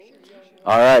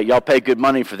All right, y'all pay good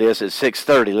money for this. It's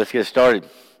 6:30. Let's get started.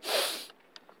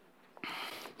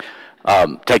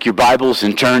 Take your Bibles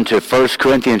and turn to 1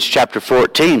 Corinthians chapter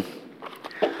 14,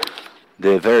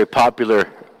 the very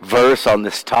popular verse on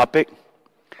this topic.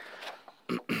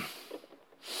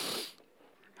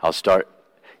 I'll start.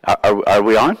 Are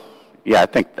we on? Yeah, I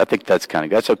think that's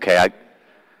that's okay.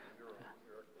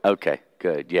 Okay,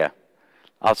 good. Yeah,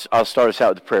 I'll start us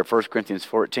out with a prayer. 1 Corinthians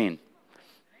 14.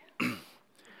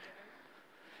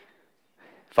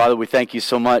 Father, we thank you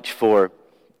so much for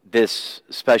this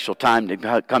special time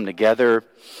to come together,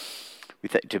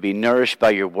 to be nourished by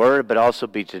your word, but also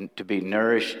to be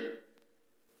nourished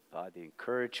by the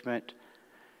encouragement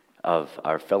of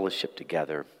our fellowship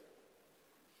together.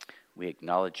 We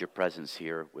acknowledge your presence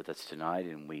here with us tonight,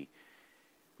 and we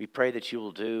pray that you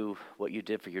will do what you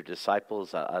did for your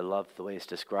disciples. I love the way it's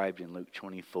described in Luke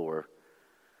 24,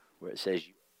 where it says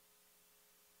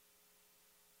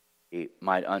you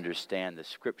might understand the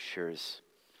scriptures.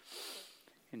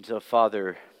 And so,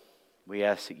 Father, we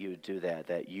ask that you would do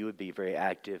that you would be very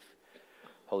active,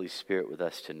 Holy Spirit, with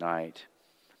us tonight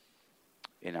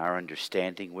in our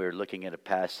understanding. We're looking at a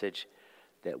passage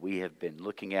that we have been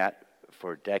looking at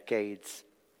for decades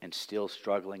and still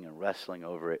struggling and wrestling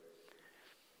over it.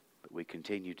 But we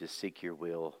continue to seek your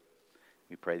will.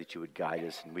 We pray that you would guide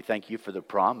us. And we thank you for the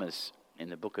promise in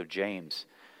the book of James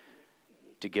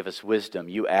to give us wisdom.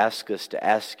 You ask us to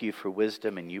ask you for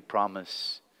wisdom, and you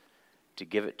promise to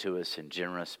give it to us in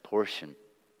generous portion.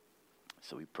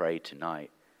 So we pray tonight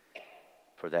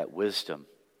for that wisdom,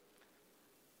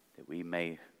 that we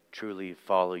may truly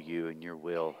follow you and your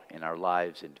will in our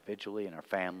lives individually, in our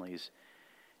families,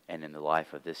 and in the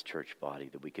life of this church body,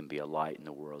 that we can be a light in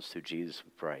the world. Through Jesus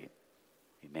we pray.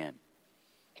 Amen.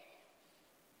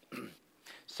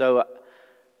 So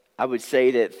I would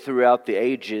say that throughout the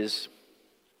ages,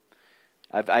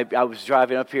 I was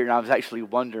driving up here and I was actually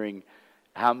wondering,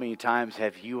 how many times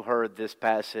have you heard this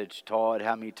passage taught?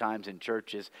 How many times in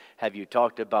churches have you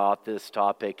talked about this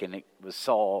topic and it was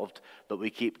solved, but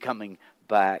we keep coming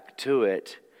back to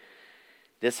it?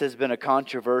 This has been a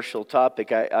controversial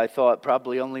topic. I thought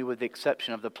probably only with the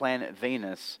exception of the planet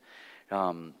Venus,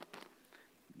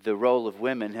 the role of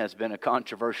women has been a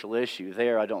controversial issue.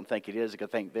 There, I don't think it is. I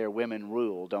think there women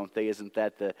rule, don't they? Isn't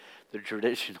that the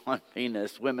tradition on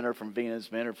Venus? Women are from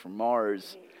Venus, men are from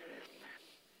Mars.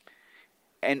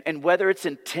 And whether it's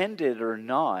intended or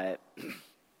not,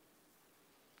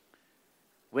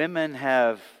 women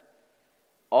have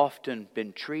often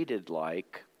been treated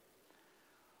like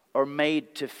or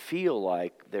made to feel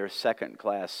like they're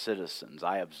second-class citizens.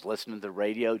 I was listening to the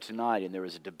radio tonight, and there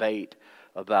was a debate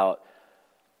about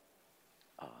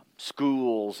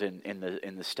schools in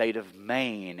the state of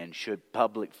Maine, and should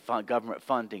government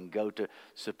funding go to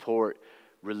support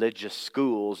religious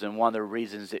schools. And one of the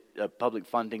reasons that public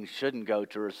funding shouldn't go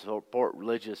to support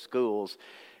religious schools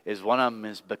is one of them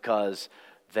is because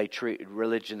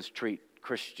religions treat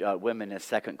women as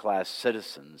second-class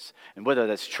citizens. And whether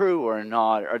that's true or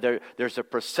not, or there's a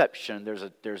perception,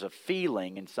 there's a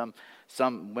feeling, and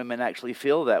some women actually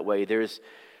feel that way.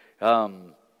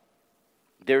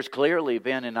 There's clearly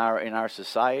been in our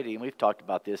society, and we've talked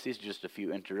about this. These are just a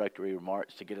few introductory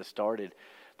remarks to get us started.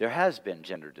 There has been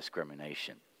gender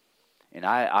discrimination,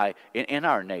 and in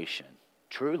our nation,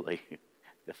 truly,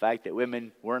 the fact that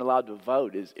women weren't allowed to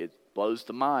vote it blows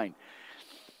the mind.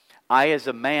 I, as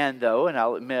a man, though, and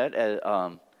I'll admit,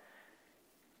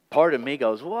 part of me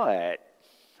goes, "What?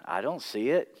 I don't see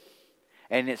it."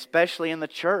 And especially in the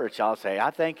church, I'll say,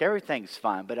 I think everything's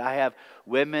fine. But I have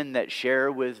women that share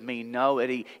with me, no,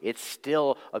 it's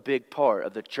still a big part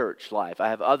of the church life. I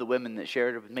have other women that share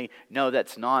it with me, no,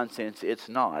 that's nonsense, it's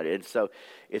not. And so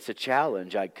it's a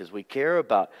challenge because we care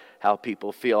about how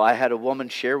people feel. I had a woman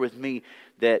share with me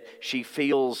that she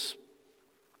feels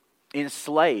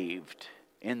enslaved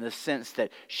in the sense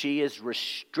that she is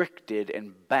restricted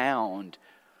and bound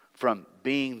from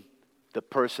being the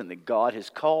person that God has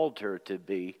called her to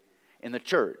be in the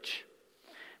church.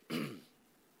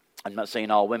 I'm not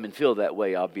saying all women feel that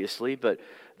way, obviously, but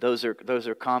those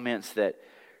are comments that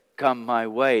come my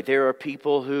way. There are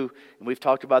people who, and we've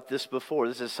talked about this before,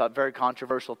 this is a very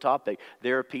controversial topic.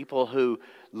 There are people who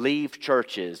leave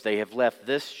churches. They have left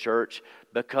this church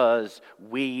because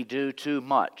we do too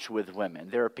much with women.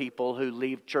 There are people who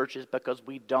leave churches because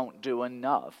we don't do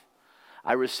enough.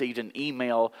 I received an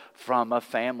email from a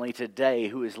family today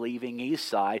who is leaving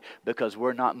Eastside because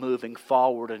we're not moving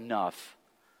forward enough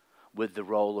with the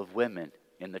role of women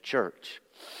in the church.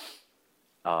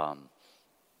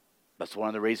 That's one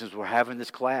of the reasons we're having this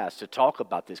class, to talk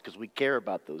about this, because we care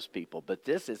about those people. But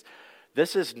this is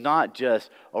This is not just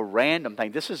a random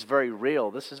thing. This is very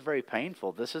real. This is very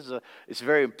painful. It's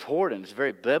very important. It's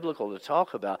very biblical to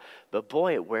talk about. But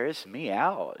boy, it wears me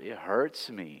out. It hurts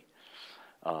me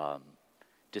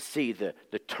to see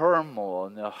the turmoil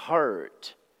and the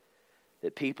hurt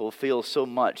that people feel so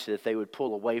much that they would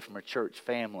pull away from a church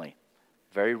family.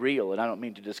 Very real, and I don't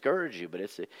mean to discourage you, but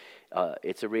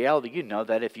it's a reality. You know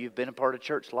that if you've been a part of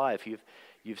church life,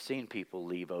 you've seen people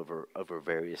leave over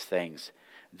various things.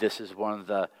 This is one of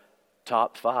the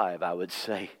top 5, I would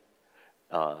say,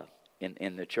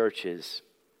 in the churches.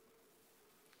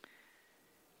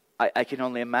 I can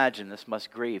only imagine this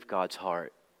must grieve God's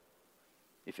heart.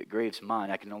 If it grieves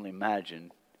mine, I can only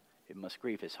imagine it must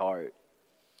grieve His heart.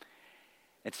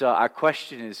 And so our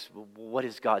question is, what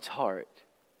is God's heart?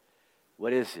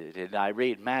 What is it? And I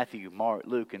read Matthew, Mark,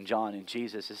 Luke, and John, and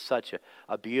Jesus is such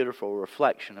a beautiful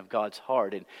reflection of God's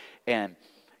heart. And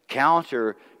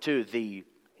counter to the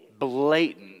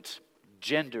blatant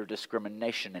gender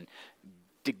discrimination and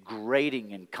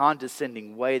degrading and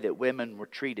condescending way that women were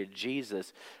treated,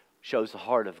 Jesus shows the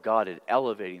heart of God in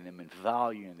elevating them and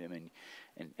valuing them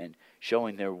and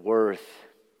showing their worth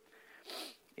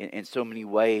in so many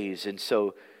ways. And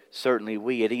so certainly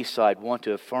we at Eastside want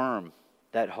to affirm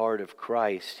that heart of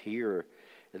Christ here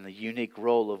in the unique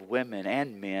role of women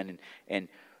and men. And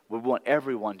we want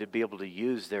everyone to be able to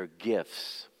use their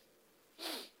gifts.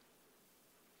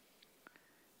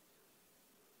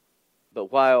 But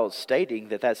while stating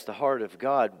that that's the heart of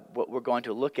God, what we're going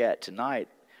to look at tonight,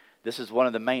 this is one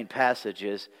of the main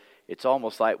passages. It's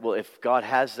almost like, well, if God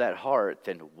has that heart,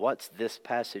 then what's this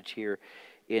passage here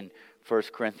in 1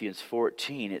 Corinthians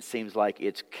 14? It seems like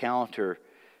it's counter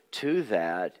to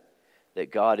that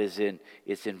God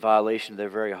it's in violation of the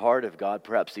very heart of God.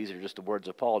 Perhaps these are just the words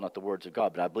of Paul, not the words of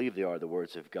God, but I believe they are the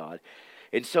words of God.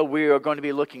 And so we are going to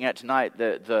be looking at tonight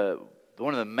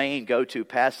one of the main go-to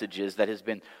passages that has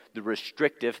been the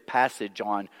restrictive passage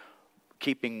on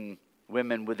keeping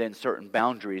women within certain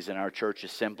boundaries in our church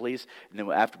assemblies. And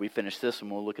then after we finish this one,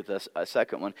 we'll look at a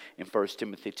second one in 1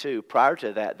 Timothy 2. Prior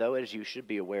to that, though, as you should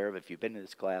be aware of if you've been in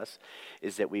this class,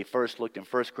 is that we first looked in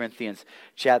 1 Corinthians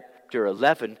chapter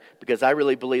 11, because I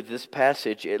really believe this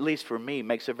passage, at least for me,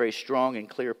 makes a very strong and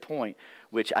clear point,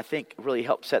 which I think really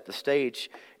helps set the stage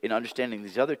in understanding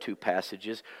these other two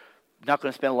passages. Not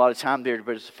going to spend a lot of time there,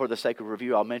 but for the sake of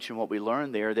review, I'll mention what we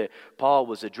learned there, that Paul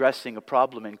was addressing a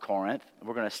problem in Corinth.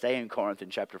 We're going to stay in Corinth in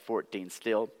chapter 14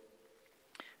 still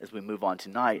as we move on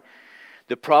tonight.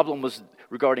 The problem was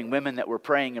regarding women that were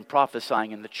praying and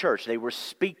prophesying in the church. They were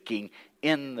speaking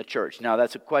in the church. Now,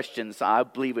 that's a question. So I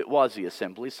believe it was the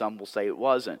assembly. Some will say it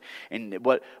wasn't. And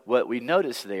what we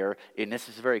notice there, and this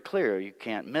is very clear, you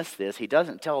can't miss this, he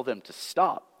doesn't tell them to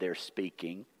stop their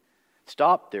speaking,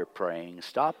 stop their praying,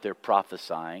 stop their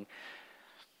prophesying.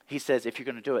 He says, if you're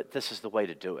going to do it, this is the way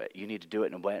to do it. You need to do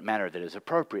it in a manner that is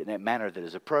appropriate. And that manner that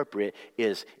is appropriate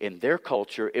is, in their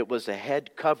culture, it was a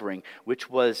head covering, which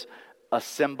was a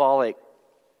symbolic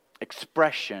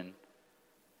expression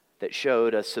that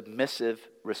showed a submissive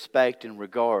respect and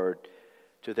regard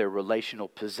to their relational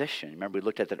position. Remember, we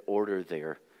looked at that order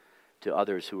there to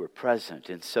others who were present.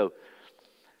 And so,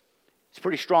 it's a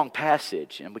pretty strong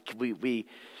passage, and we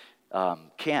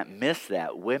can't miss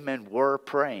that. Women were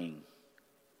praying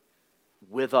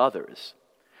with others.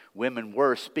 Women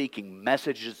were speaking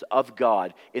messages of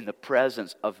God in the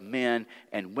presence of men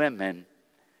and women,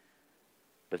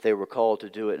 but they were called to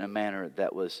do it in a manner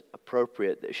that was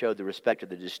appropriate, that showed the respect of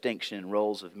the distinction and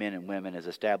roles of men and women as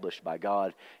established by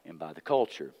God and by the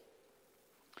culture.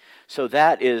 So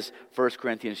that is 1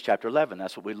 Corinthians chapter 11.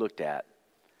 That's what we looked at.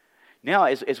 Now,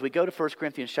 as we go to 1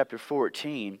 Corinthians chapter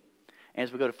 14, and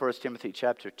as we go to 1 Timothy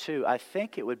chapter 2, I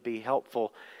think it would be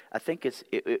helpful, I think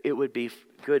it would be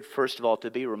good, first of all, to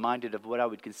be reminded of what I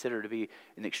would consider to be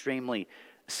an extremely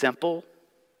simple,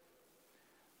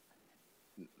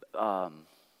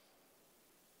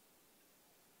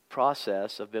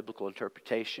 process of biblical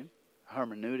interpretation,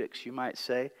 hermeneutics, you might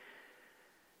say.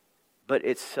 But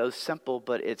it's so simple,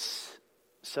 but it's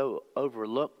so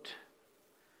overlooked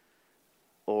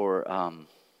or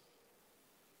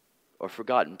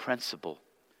forgotten principle.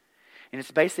 And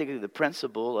it's basically the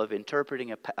principle of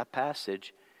interpreting a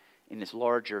passage in its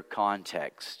larger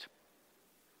context.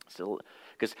 So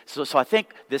I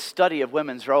think this study of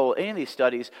women's role, any of these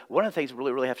studies, one of the things we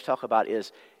really have to talk about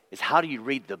is how do you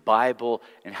read the Bible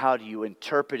and how do you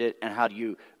interpret it and how do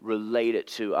you relate it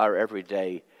to our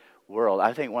everyday world.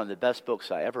 I think one of the best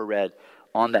books I ever read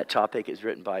on that topic is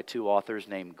written by two authors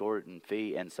named Gordon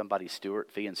Fee and somebody Stewart,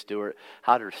 Fee and Stewart,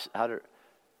 how to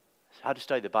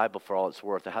study the Bible for all it's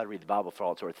worth, or how to read the Bible for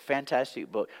all it's worth. Fantastic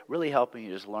book, really helping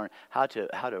you just learn how to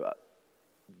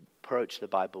approach the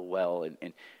Bible well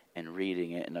and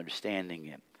reading it and understanding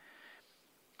it.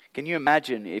 Can you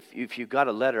imagine if you got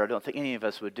a letter? I don't think any of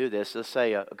us would do this. Let's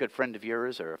say a good friend of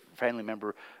yours or a family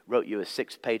member wrote you a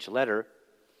 6-page letter.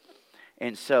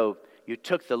 And so you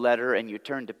took the letter and you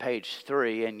turned to page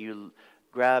 3 and you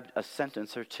grabbed a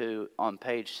sentence or two on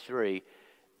page 3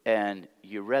 and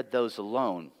you read those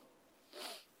alone,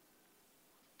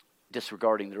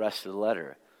 disregarding the rest of the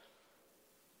letter.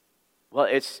 Well,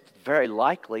 it's very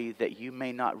likely that you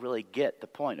may not really get the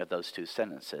point of those 2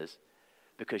 sentences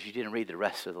because you didn't read the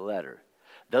rest of the letter.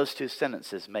 Those 2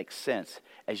 sentences make sense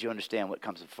as you understand what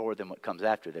comes before them, what comes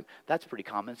after them. That's pretty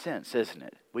common sense, isn't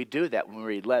it? We do that when we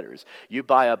read letters. You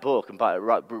buy a book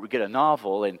and get a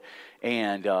novel, and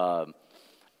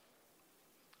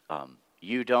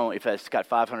you don't. If it's got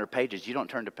 500 pages, you don't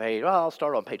turn to page. Well, I'll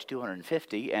start on page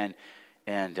 250, and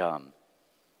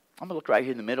I'm going to look right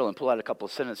here in the middle and pull out a couple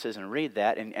of sentences and read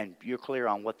that, and you're clear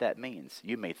on what that means.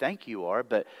 You may think you are,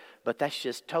 but that's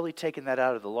just totally taking that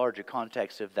out of the larger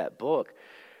context of that book.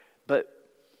 But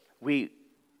we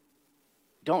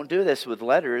don't do this with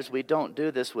letters. We don't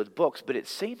do this with books, but it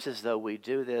seems as though we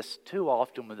do this too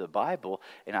often with the Bible,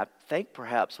 and I think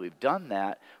perhaps we've done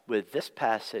that with this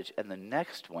passage and the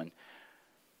next one.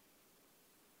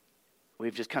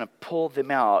 We've just kind of pulled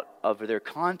them out of their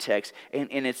context. And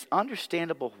it's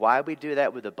understandable why we do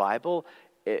that with the Bible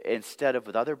instead of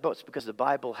with other books, because the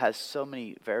Bible has so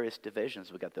many various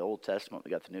divisions. We've got the Old Testament,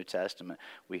 we've got the New Testament.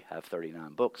 We have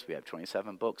 39 books, we have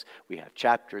 27 books, we have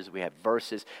chapters, we have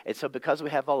verses. And so because we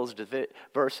have all those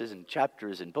verses and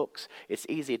chapters and books, it's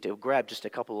easy to grab just a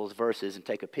couple of those verses and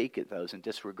take a peek at those and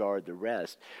disregard the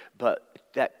rest. But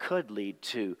that could lead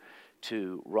to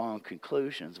wrong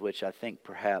conclusions, which I think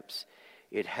perhaps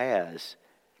it has.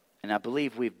 And I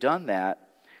believe we've done that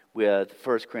with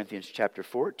 1 Corinthians chapter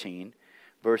 14,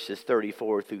 verses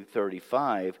 34 through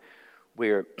 35,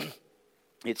 where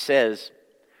it says,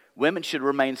 women should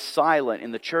remain silent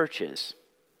in the churches.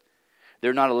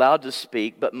 They're not allowed to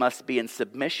speak, but must be in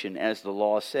submission, as the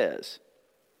law says.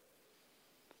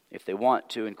 If they want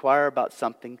to inquire about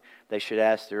something, they should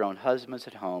ask their own husbands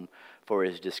at home, for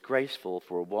it is disgraceful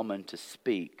for a woman to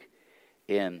speak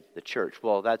in the church.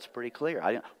 Well, that's pretty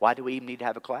clear. Why do we even need to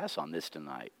have a class on this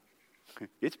tonight?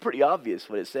 It's pretty obvious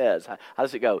what it says. How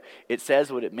does it go? It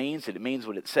says what it means, and it means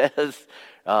what it says.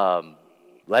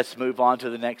 Let's move on to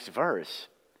the next verse.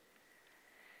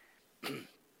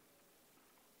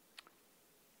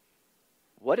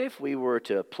 What if we were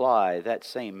to apply that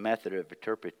same method of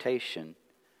interpretation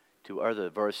to other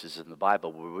verses in the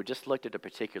Bible, where we just looked at a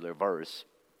particular verse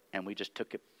and we just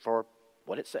took it for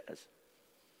what it says?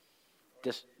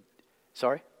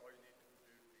 Sorry?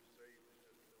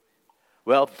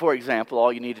 Well, for example,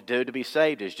 all you need to do to be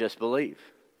saved is just believe.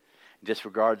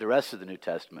 Disregard the rest of the New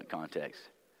Testament context.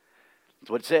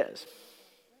 That's what it says.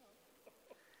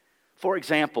 For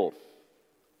example,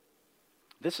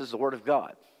 this is the Word of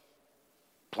God.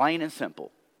 Plain and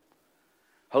simple.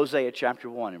 Hosea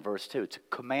chapter 1 and verse 2. It's a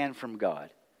command from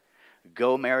God.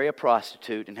 Go marry a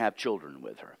prostitute and have children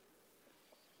with her.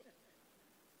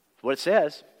 That's what it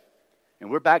says. And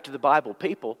we're back to the Bible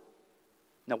people.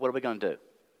 Now what are we going to do?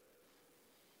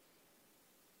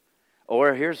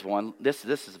 Or here's one. This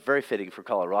is very fitting for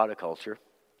Colorado culture.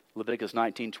 Leviticus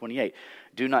 19:28.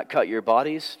 Do not cut your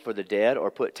bodies for the dead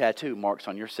or put tattoo marks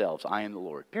on yourselves. I am the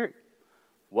Lord. Period.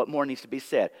 What more needs to be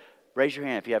said? Raise your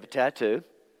hand if you have a tattoo.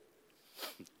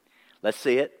 Let's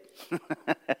see it.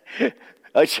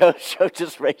 Oh, Joe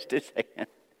just raised his hand.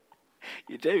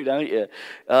 You do, don't you?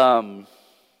 Psalm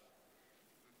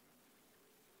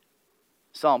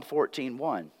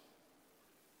 14:1.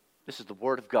 This is the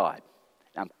Word of God.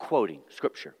 I'm quoting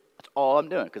Scripture. That's all I'm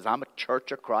doing because I'm a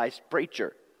Church of Christ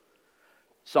preacher.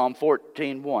 Psalm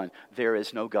 14:1. There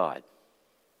is no God.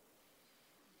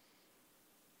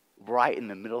 Right in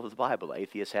the middle of the Bible, the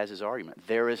atheist has his argument.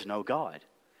 There is no God.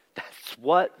 That's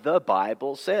what the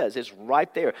Bible says. It's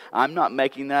right there. I'm not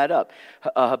making that up.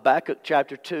 Habakkuk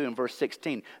chapter 2 and verse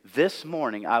 16. This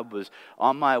morning I was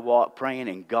on my walk praying,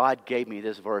 and God gave me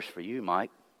this verse for you,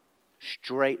 Mike.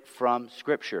 Straight from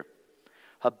Scripture.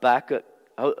 Habakkuk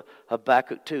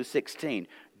 2:16.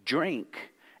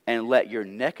 Drink and let your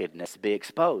nakedness be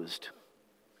exposed.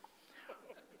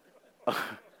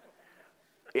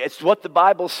 It's what the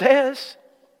Bible says.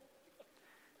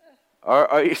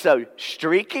 Are you so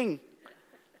streaking?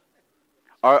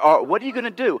 Or what are you going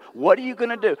to do? What are you going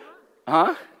to do?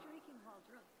 Huh?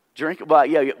 Drink. Well,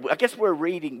 yeah. I guess we're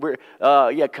reading.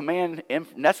 Command.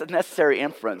 That's a necessary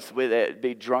inference. With it,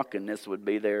 be drunkenness would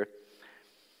be there.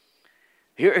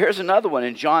 Here's another one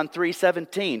in John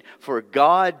 3:17. For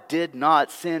God did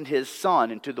not send His Son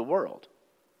into the world.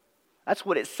 That's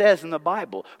what it says in the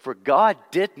Bible. For God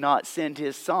did not send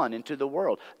his Son into the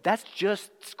world. That's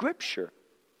just Scripture.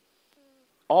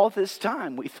 All this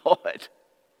time we thought.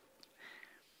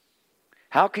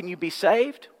 How can you be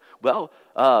saved? Well,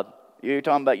 you're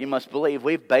talking about you must believe.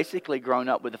 We've basically grown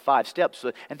up with the 5 steps,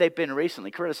 and they've been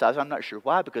recently criticized. I'm not sure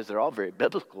why, because they're all very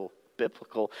biblical.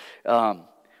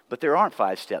 But there aren't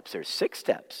 5 steps. There's 6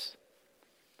 steps.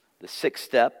 The 6th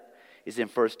step is in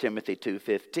 1 Timothy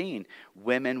 2:15.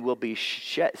 Women will be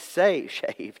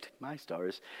shaved. My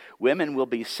stars. Women will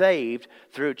be saved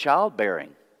through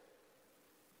childbearing.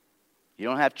 You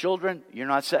don't have children, you're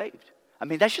not saved. I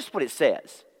mean, that's just what it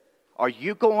says. Are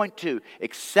you going to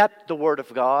accept the Word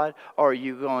of God, or are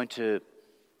you going to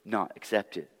not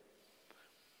accept it?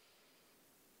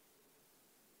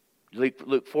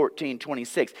 Luke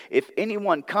 14:26. If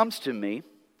anyone comes to me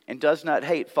and does not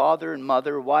hate father and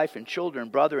mother, wife and children,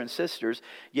 brother and sisters,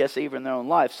 yes, even their own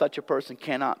life, such a person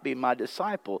cannot be my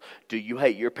disciple. Do you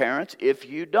hate your parents? If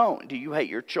you don't. Do you hate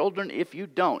your children? If you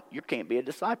don't, you can't be a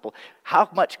disciple. How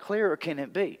much clearer can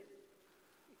it be?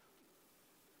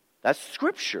 That's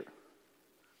Scripture.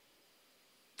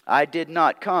 I did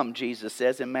not come, Jesus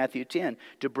says in Matthew 10,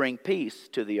 to bring peace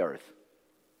to the earth,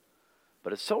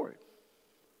 but a sword.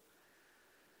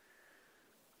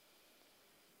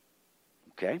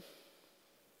 Okay?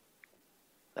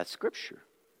 That's Scripture.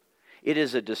 It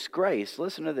is a disgrace.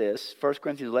 Listen to this. 1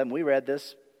 Corinthians 11, we read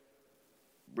this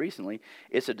recently.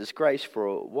 It's a disgrace for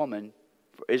a woman.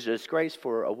 It's a disgrace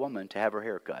for a woman to have her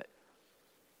hair cut.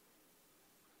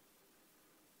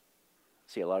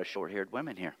 See a lot of short-haired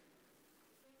women here.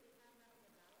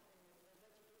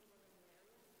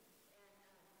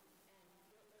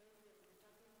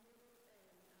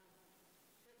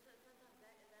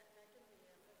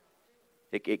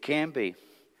 It can be.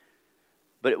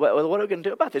 But what are we going to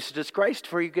do about this? It's a disgrace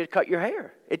for you to cut your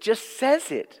hair. It just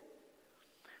says it.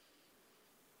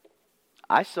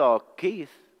 I saw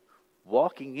Keith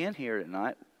walking in here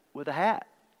tonight with a hat.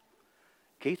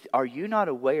 Keith, are you not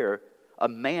aware a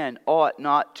man ought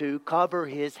not to cover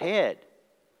his head?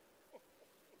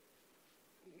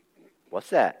 What's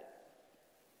that?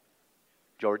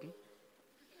 Jordan?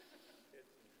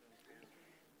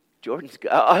 Jordan's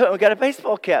got, we got a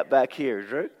baseball cap back here,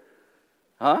 Drew.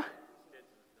 Huh?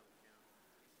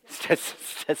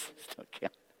 Stetsons don't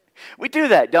count. We do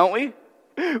that, don't we?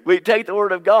 We take the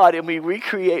Word of God and we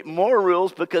recreate more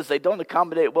rules because they don't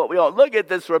accommodate what we want. Look at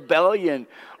this rebellion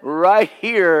right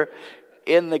here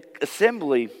in the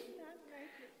assembly.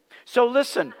 So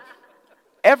listen,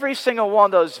 every single one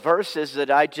of those verses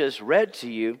that I just read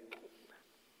to you,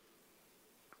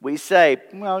 we say,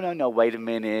 well, no, wait a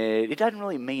minute. It doesn't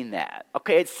really mean that.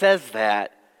 Okay, it says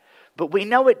that. But we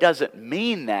know it doesn't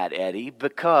mean that, Eddie,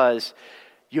 because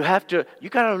you got to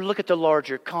look at the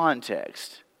larger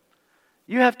context.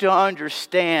 You have to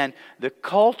understand the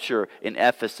culture in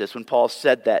Ephesus when Paul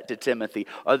said that to Timothy,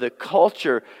 or the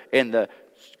culture in the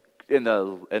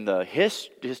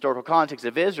historical context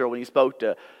of Israel when he spoke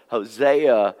to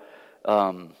Hosea,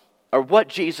 or what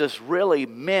Jesus really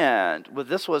meant. Well,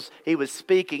 he was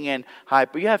speaking in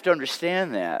hyper. You have to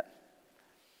understand that.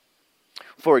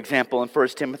 For example, in 1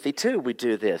 Timothy 2, we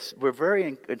do this. We're very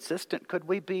inconsistent. Could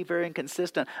we be very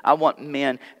inconsistent? I want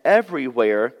men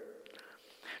everywhere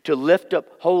to lift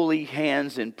up holy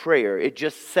hands in prayer. It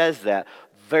just says that.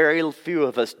 Very few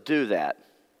of us do that.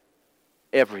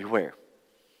 Everywhere.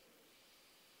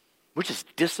 We're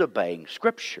just disobeying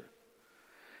Scripture.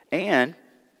 And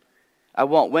I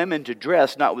want women to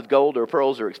dress not with gold or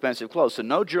pearls or expensive clothes. So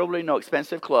no jewelry, no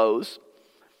expensive clothes.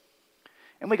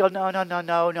 And we go, no.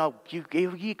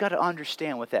 You got to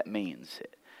understand what that means.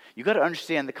 You got to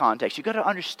understand the context. You got to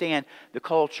understand the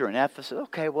culture in Ephesus.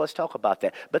 Okay, well, let's talk about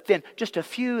that. But then just a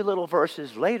few little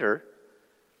verses later,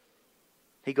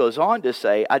 he goes on to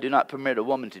say, I do not permit a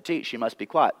woman to teach. She must be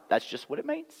quiet. That's just what it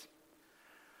means.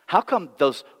 How come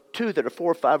those 2 that are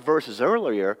 4 or 5 verses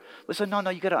earlier, listen, no,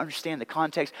 you got to understand the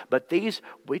context. But these,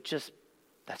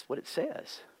 that's what it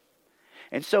says.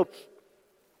 And so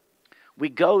we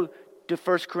go to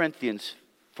 1 Corinthians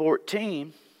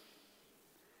 14,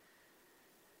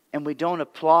 and we don't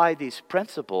apply these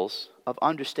principles of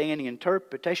understanding and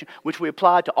interpretation, which we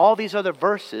apply to all these other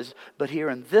verses, but here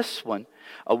in this one,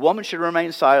 a woman should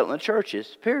remain silent in the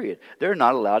churches, period. They're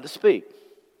not allowed to speak.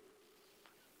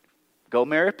 Go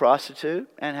marry a prostitute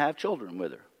and have children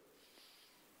with her.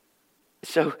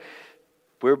 So,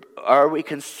 are we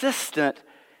consistent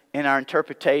in our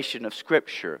interpretation of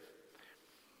Scripture?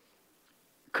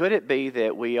 Could it be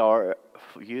that we are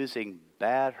using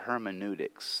bad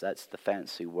hermeneutics? That's the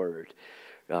fancy word.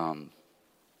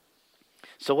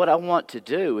 So what I want to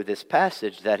do with this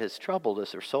passage that has troubled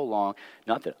us for so long,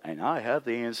 not that, and I have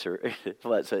the answer,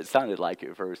 so it sounded like it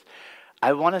at first.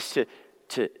 I want us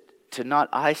to not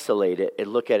isolate it and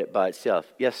look at it by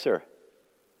itself. Yes, sir.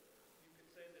 You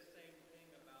could say the same thing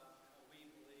about how we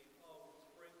believe,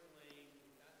 sprinkling,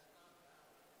 that's not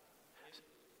valid. It's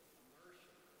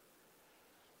immersion.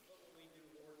 But when we do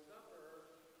Lord's Supper,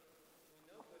 we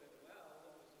know good and well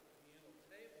it was a communal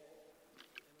table,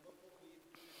 and look what we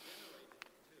generated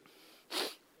too.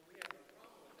 So we have a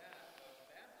problem with that.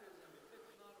 Baptism, if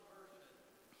it's not immersion,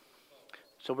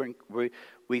 So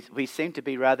we seem to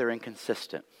be rather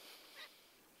inconsistent.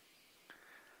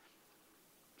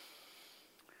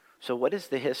 So what is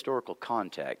the historical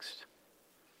context?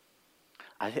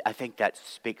 I think that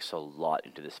speaks a lot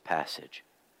into this passage.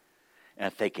 And I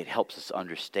think it helps us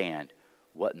understand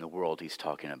what in the world he's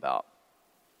talking about.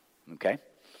 Okay?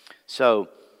 So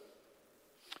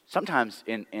sometimes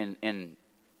in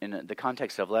the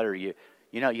context of letter, you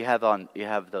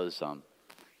have those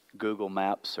Google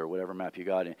Maps or whatever map you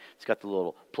got, and it's got the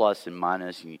little plus and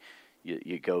minus, and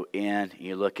you go in, and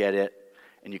you look at it,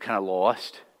 and you're kind of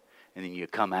lost, and then you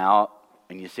come out,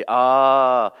 and you say,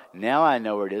 now I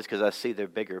know where it is because I see the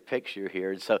bigger picture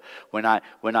here. And so when I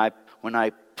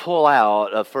pull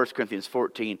out of 1 Corinthians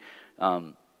 14,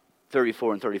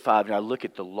 34 and 35, and I look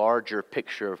at the larger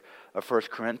picture of 1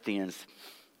 Corinthians,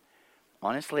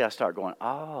 honestly, I start going,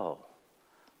 I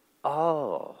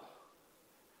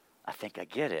think I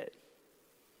get it.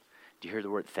 Do you hear the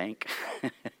word think?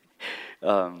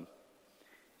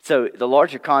 So the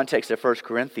larger context of 1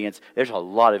 Corinthians, there's a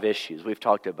lot of issues we've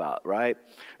talked about, right?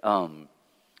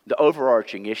 The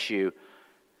overarching issue,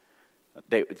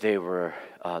 there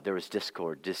was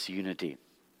discord, disunity.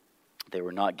 They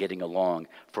were not getting along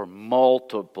for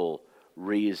multiple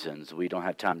reasons we don't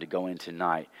have time to go into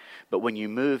tonight. But when you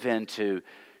move into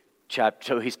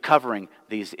so he's covering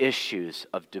these issues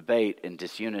of debate and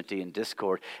disunity and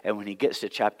discord. And when he gets to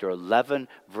chapter 11,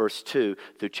 verse 2,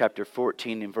 through chapter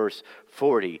 14 and verse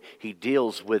 40, he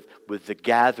deals with the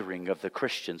gathering of the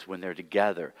Christians when they're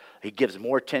together. He gives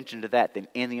more attention to that than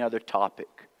any other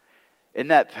topic. Isn't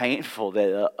that painful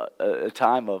that a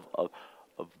time of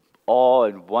awe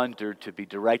and wonder to be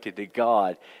directed to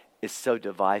God is so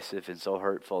divisive and so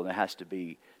hurtful, and it has to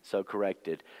be so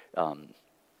corrected?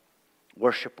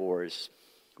 Worship wars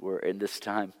were in this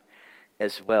time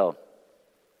as well.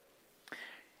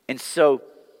 And so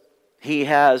he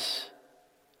has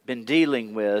been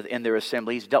dealing with, in their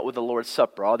assembly, he's dealt with the Lord's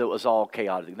Supper, although it was all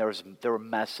chaotic. There were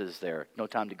messes there. No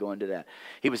time to go into that.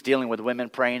 He was dealing with women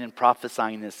praying and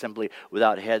prophesying in the assembly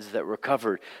without heads that were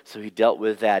covered. So he dealt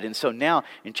with that. And so now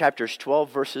in chapters 12,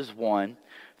 verses 1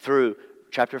 through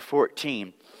chapter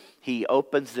 14, he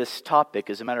opens this topic.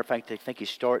 As a matter of fact, I think he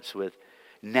starts with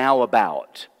now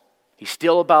about. He's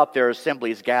still about their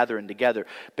assemblies gathering together,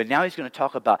 but now he's going to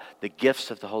talk about the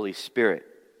gifts of the Holy Spirit.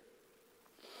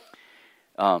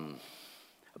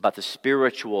 About the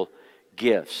spiritual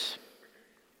gifts.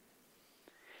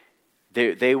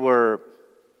 They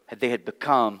had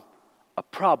become a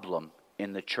problem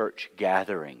in the church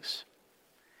gatherings.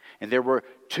 And there were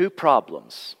two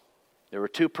problems.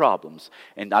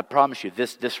 And I promise you,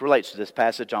 this relates to this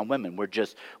passage on women.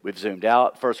 We've zoomed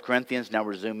out 1 Corinthians, now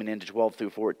we're zooming into 12 through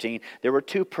 14. There were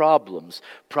two problems.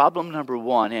 Problem number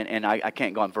one, and I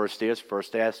can't go on verse this.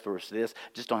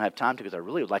 Just don't have time to, because I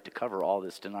really would like to cover all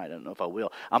this tonight. I don't know if I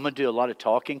will. I'm going to do a lot of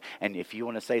talking, and if you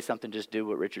want to say something, just do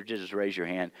what Richard did, just raise your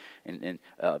hand. And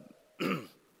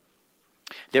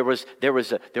there was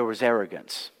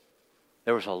arrogance.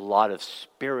 There was a lot of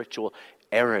spiritual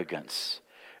arrogance.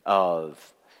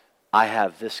 Of I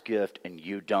have this gift and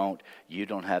you don't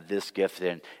have this gift,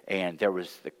 and there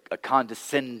was a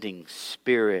condescending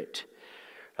spirit,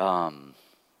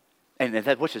 and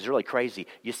that, which is really crazy.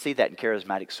 You see that in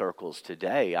charismatic circles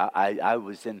today. I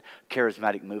was in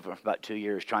charismatic movement for about 2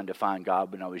 years trying to find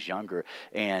God when I was younger.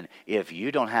 And if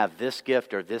you don't have this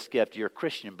gift or this gift, you're a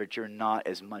Christian, but you're not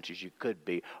as much as you could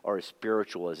be or as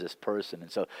spiritual as this person. And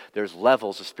so there's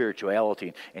levels of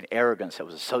spirituality and arrogance that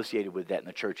was associated with that in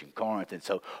the church in Corinth. And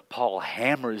so Paul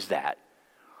hammers that.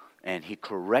 And he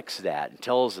corrects that and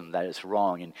tells them that it's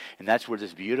wrong. And that's where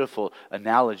this beautiful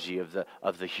analogy of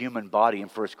the human body in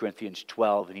 1 Corinthians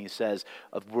 12. And he says,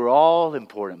 we're all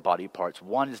important body parts.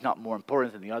 One is not more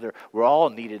important than the other. We're all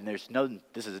needed. And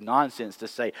this is nonsense to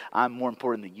say, I'm more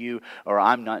important than you, or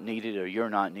I'm not needed, or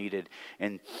you're not needed.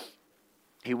 And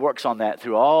he works on that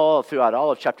throughout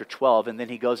all of chapter 12, and then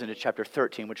he goes into chapter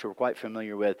 13, which we're quite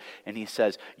familiar with, and he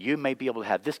says, you may be able to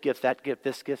have this gift,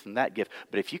 this gift, and that gift,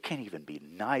 but if you can't even be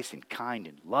nice and kind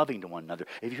and loving to one another,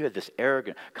 if you have this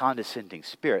arrogant, condescending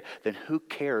spirit, then who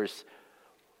cares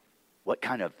what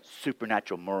kind of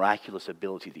supernatural, miraculous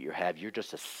ability that you have. You're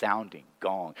just a sounding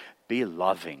gong. Be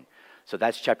loving. So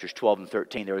that's chapters 12 and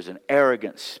 13. There was an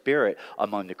arrogant spirit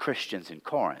among the Christians in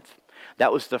Corinth.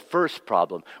 That was the first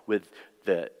problem with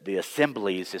the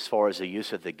assemblies as far as the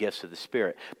use of the gifts of the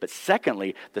Spirit. But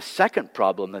secondly, the second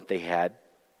problem that they had,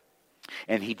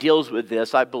 and he deals with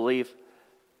this, I believe,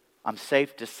 I'm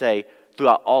safe to say,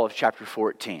 throughout all of chapter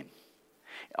 14.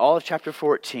 All of chapter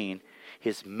 14,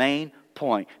 his main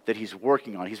point that he's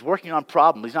working on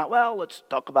problems. He's not, well, let's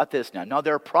talk about this now. No,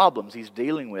 there are problems he's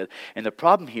dealing with. And the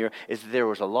problem here is that there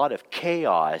was a lot of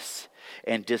chaos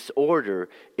and disorder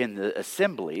in the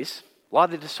assemblies. A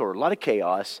lot of disorder, a lot of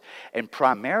chaos, and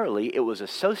primarily it was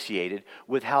associated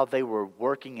with how they were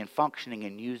working and functioning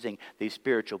and using these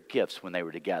spiritual gifts when they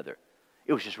were together.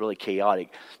 It was just really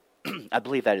chaotic. I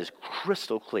believe that is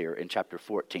crystal clear in chapter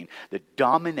 14. The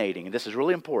dominating, and this is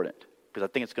really important because I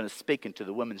think it's going to speak into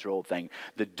the women's role thing.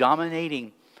 The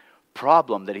dominating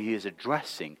problem that he is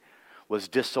addressing was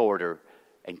disorder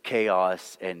and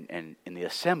chaos and in the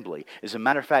assembly. As a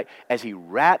matter of fact, as he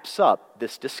wraps up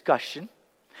this discussion,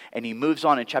 and he moves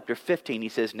on in chapter 15. He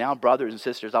says, now, brothers and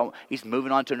sisters, he's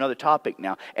moving on to another topic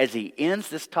now. As he ends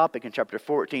this topic in chapter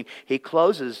 14, he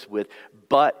closes with,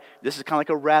 but, this is kind of like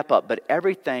a wrap-up, but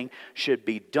everything should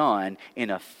be done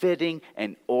in a fitting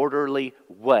and orderly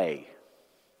way.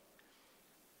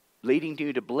 Leading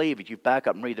you to believe, if you back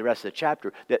up and read the rest of the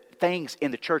chapter, that things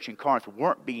in the church in Corinth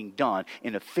weren't being done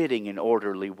in a fitting and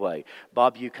orderly way.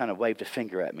 Bob, you kind of waved a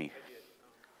finger at me.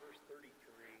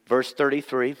 Verse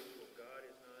 33.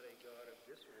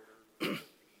 So, I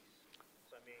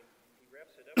mean, he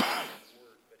wraps it up in one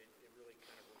word, but it really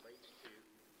kind of relates to,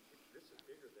 this is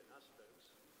bigger than us, folks.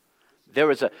 There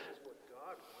was what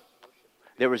God wants worship.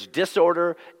 There was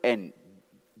disorder and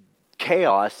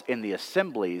chaos in the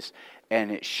assemblies,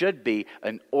 and it should be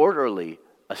an orderly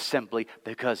assembly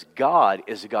because God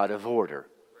is a God of order.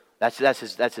 That's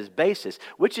his basis,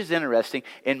 which is interesting.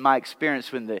 In my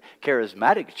experience with the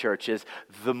charismatic churches,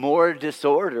 the more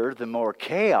disorder, the more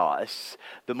chaos,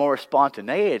 the more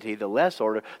spontaneity, the less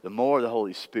order, the more the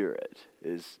Holy Spirit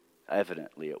is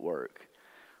evidently at work.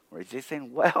 Where he's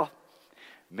saying, well,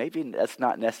 maybe that's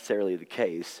not necessarily the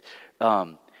case.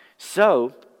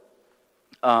 So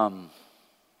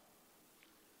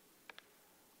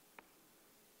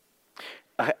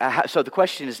the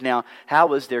question is now, how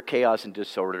was there chaos and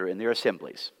disorder in their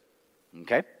assemblies?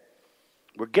 Okay?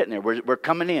 We're getting there. We're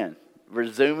coming in. We're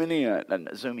zooming in.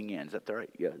 Zooming in. Is that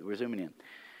right? Yeah, we're zooming in.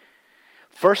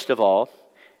 First of all,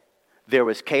 there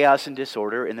was chaos and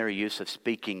disorder in their use of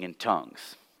speaking in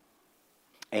tongues.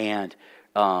 And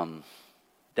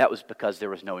that was because there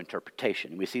was no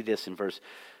interpretation. We see this in verse...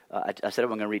 I said I wasn't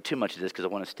going to read too much of this because I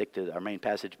want to stick to our main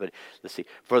passage, but let's see.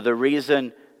 For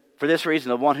this reason,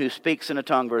 the one who speaks in a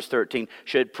tongue, verse 13,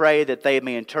 should pray that they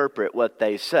may interpret what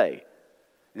they say.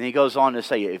 And he goes on to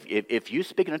say, if you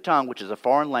speak in a tongue, which is a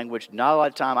foreign language, not a lot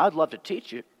of time, I'd love to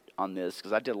teach you on this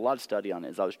because I did a lot of study on it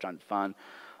as I was trying to find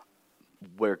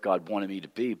where God wanted me to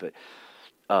be. But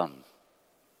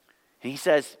he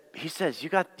says, you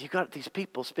got these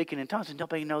people speaking in tongues and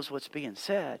nobody knows what's being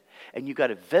said. And you got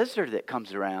a visitor that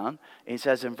comes around, and he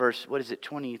says in verse,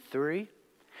 23?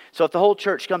 So if the whole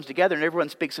church comes together and everyone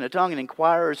speaks in a tongue and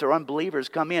inquirers or unbelievers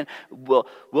come in,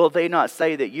 will they not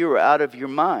say that you are out of your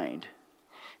mind?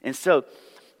 And so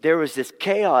there was this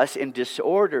chaos and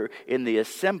disorder in the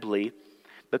assembly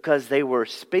because they were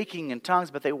speaking in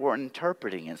tongues, but they weren't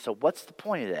interpreting it. So what's the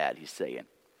point of that, he's saying?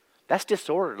 That's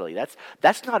disorderly.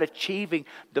 That's not achieving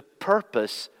the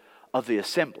purpose of the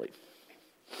assembly.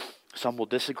 Some will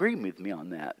disagree with me on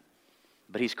that,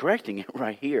 but he's correcting it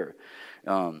right here.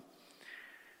 And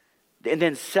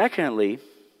then secondly,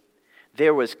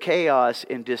 there was chaos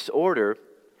and disorder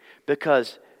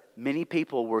because many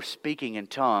people were speaking in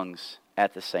tongues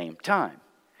at the same time.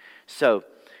 So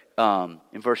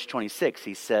in verse 26,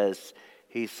 he says,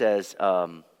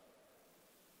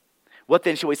 what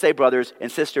then shall we say, brothers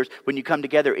and sisters, when you come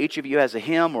together, each of you has a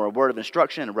hymn or a word of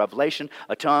instruction, a revelation,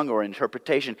 a tongue or an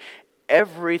interpretation.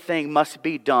 Everything must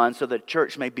be done so the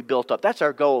church may be built up. That's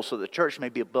our goal, so the church may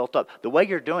be built up. The way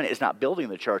you're doing it is not building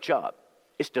the church up.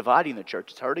 It's dividing the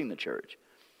church. It's hurting the church.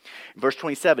 Verse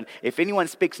 27, if anyone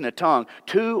speaks in a tongue,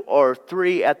 2 or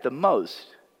 3 at the most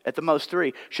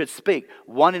 3 should speak,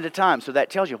 one at a time. So that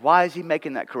tells you, why is he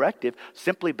making that corrective?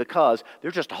 Simply because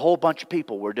there's just a whole bunch of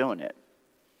people were doing it.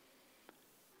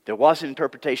 There wasn't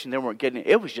interpretation. They weren't getting it.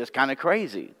 It was just kind of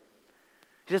crazy.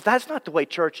 He says, that's not the way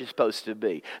church is supposed to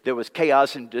be. There was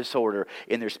chaos and disorder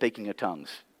in their speaking of tongues.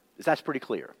 That's pretty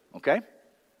clear, okay?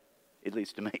 At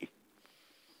least to me.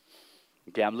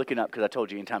 Okay, I'm looking up because I told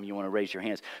you anytime you want to raise your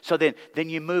hands. So then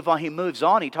you move on. He moves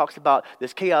on. He talks about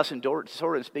this chaos and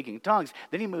disorder and speaking in tongues.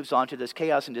 Then he moves on to this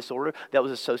chaos and disorder that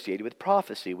was associated with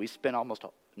prophecy. We spent almost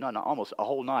a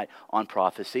whole night on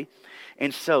prophecy.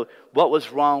 And so what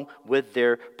was wrong with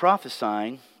their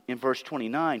prophesying? In verse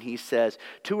 29, he says,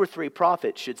 2 or 3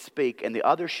 prophets should speak, and the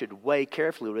others should weigh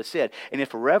carefully what is said. And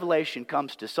if a revelation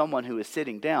comes to someone who is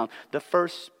sitting down, the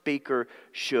first speaker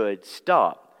should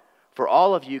stop. For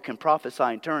all of you can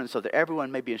prophesy in turns so that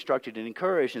everyone may be instructed and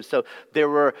encouraged. And so there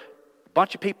were a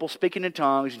bunch of people speaking in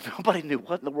tongues. Nobody knew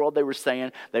what in the world they were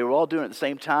saying. They were all doing it at the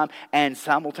same time. And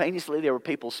simultaneously there were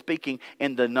people speaking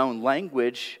in the known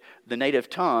language, the native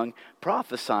tongue,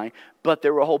 prophesying. But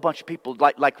there were a whole bunch of people,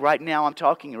 like right now I'm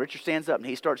talking, and Richard stands up and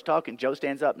he starts talking. Joe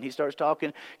stands up and he starts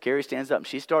talking. Carrie stands up and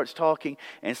she starts talking.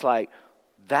 And it's like,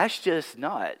 that's just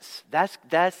nuts. That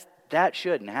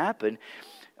shouldn't happen.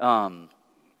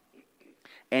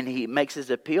 And he makes his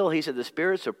appeal. He said the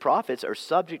spirits of prophets are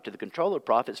subject to the control of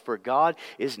prophets, for God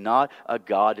is not a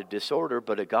God of disorder,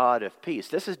 but a God of peace.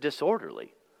 This is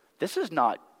disorderly. This is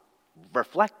not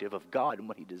reflective of God and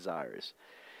what he desires.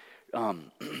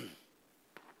 And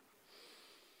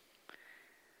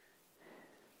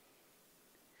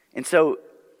so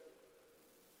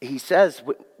he says,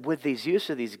 with these use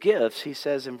of these gifts, he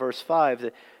says in verse 5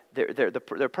 that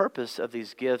their purpose of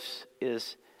these gifts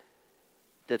is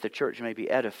that the church may be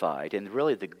edified. And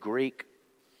really the Greek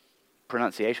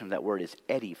pronunciation of that word is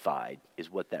edified, is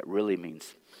what that really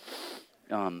means.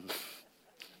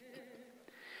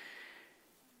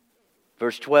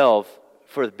 Verse 12,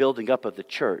 for the building up of the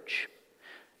church.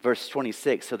 Verse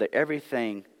 26, so that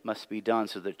everything must be done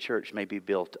so the church may be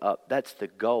built up. That's the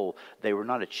goal. They were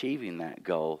not achieving that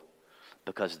goal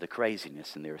because of the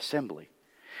craziness in their assembly.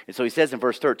 And so he says in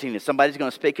verse 13, if somebody's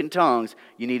going to speak in tongues,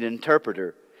 you need an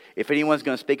interpreter. If anyone's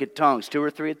going to speak in tongues, 2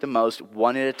 or 3 at the most,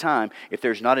 1 at a time. If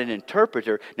there's not an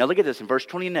interpreter, now look at this in verse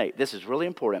 28. This is really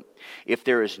important. If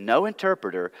there is no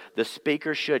interpreter, the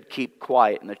speaker should keep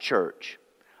quiet in the church.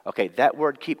 Okay, that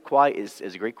word keep quiet is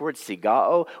a Greek word,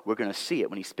 sigao. We're going to see it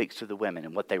when he speaks to the women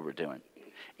and what they were doing.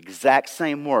 Exact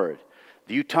same word.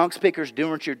 You tongue speakers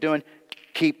doing what you're doing,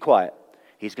 keep quiet.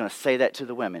 He's going to say that to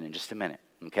the women in just a minute.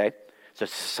 Okay? So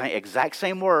it's the exact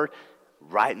same word,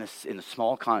 right in the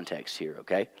small context here,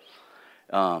 okay?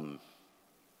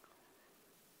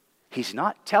 He's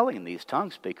not telling these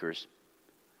tongue speakers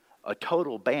a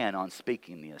total ban on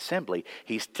speaking in the assembly.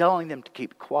 He's telling them to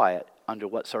keep quiet under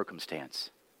what circumstance?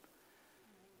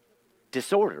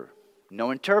 Disorder.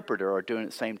 No interpreter are doing it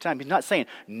at the same time. He's not saying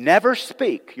never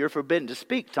speak. You're forbidden to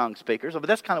speak, tongue speakers. But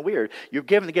that's kind of weird. You're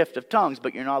given the gift of tongues,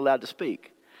 but you're not allowed to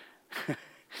speak.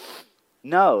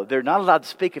 No, they're not allowed to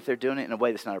speak if they're doing it in a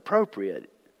way that's not appropriate.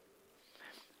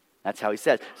 That's how he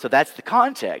says. So that's the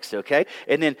context, okay?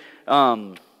 And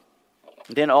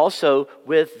then also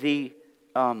with the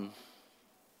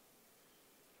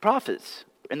prophets,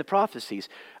 in the prophecies.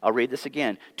 I'll read this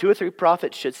again. 2 or 3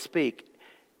 prophets should speak,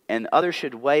 and others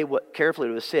should weigh what carefully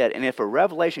was said. And if a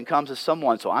revelation comes to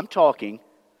someone, so I'm talking,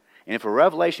 and if a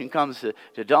revelation comes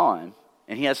to Don,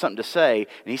 and he has something to say,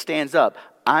 and he stands up,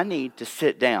 I need to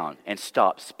sit down and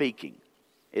stop speaking.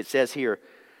 It says here,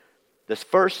 the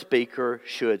first speaker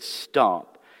should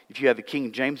stop. If you have a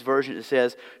King James Version, it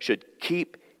says, should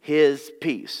keep his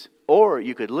peace. Or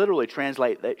you could literally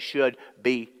translate that should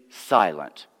be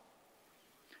silent.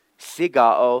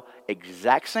 Sigao,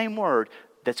 exact same word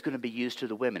that's going to be used to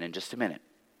the women in just a minute.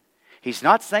 He's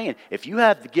not saying, if you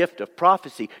have the gift of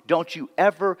prophecy, don't you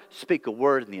ever speak a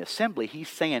word in the assembly. He's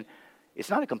saying, it's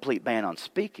not a complete ban on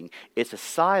speaking. It's a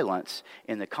silence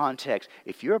in the context.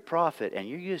 If you're a prophet and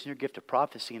you're using your gift of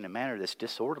prophecy in a manner that's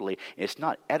disorderly, it's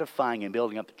not edifying and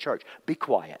building up the church, be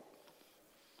quiet.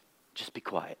 Just be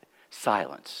quiet.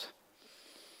 Silence.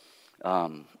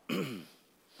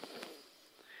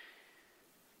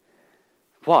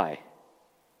 Why?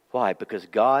 Why? Because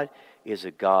God is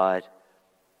a God,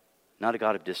 not a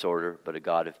God of disorder, but a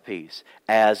God of peace,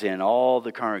 as in all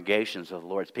the congregations of the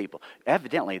Lord's people.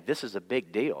 Evidently, this is a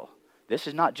big deal. This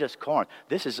is not just Corinth.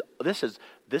 This is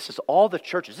all the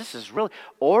churches. This is really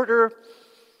order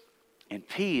and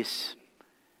peace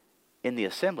in the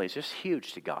assembly is just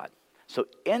huge to God. So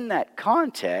in that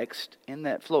context, in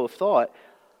that flow of thought,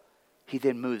 he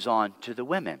then moves on to the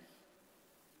women.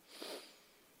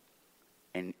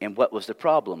 And what was the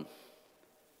problem?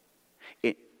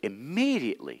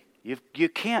 Immediately, you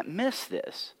can't miss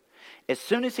this. As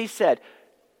soon as he said,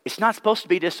 it's not supposed to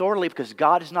be disorderly because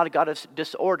God is not a God of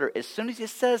disorder. As soon as he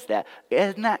says that,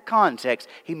 in that context,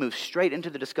 he moves straight into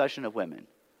the discussion of women.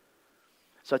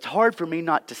 So it's hard for me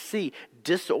not to see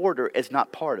disorder as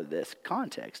not part of this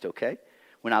context, okay?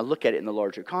 when I look at it in the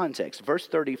larger context. Verse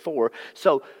 34,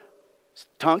 so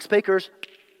tongue speakers,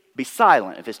 be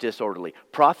silent if it's disorderly.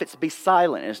 Prophets, be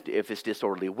silent if it's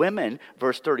disorderly. Women,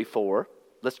 verse 34,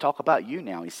 let's talk about you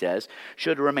now, he says,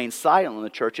 should remain silent in the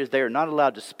churches. They are not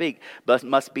allowed to speak, but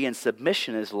must be in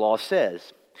submission as the law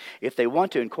says. If they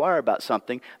want to inquire about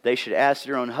something, they should ask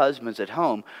their own husbands at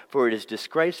home, for it is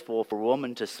disgraceful for a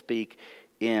woman to speak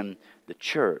in the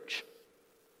church.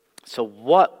 So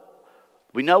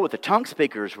we know what the tongue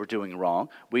speakers were doing wrong.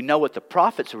 We know what the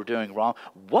prophets were doing wrong.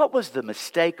 What was the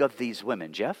mistake of these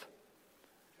women, Jeff?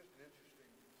 Just an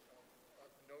interesting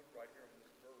note right here in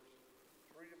this verse.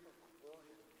 Three different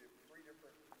versions give three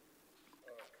different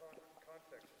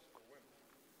contexts for women.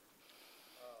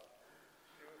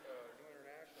 New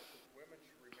International says women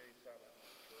should remain silent in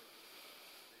the church.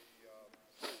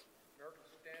 The American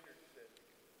Standard said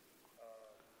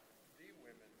the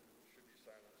women should be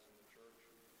silent in the church.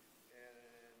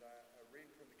 And I read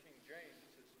from the King James,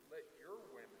 it says, let your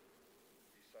women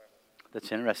be silent. That's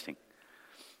interesting.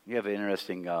 You have an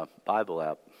interesting Bible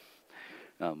app.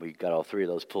 We got all three of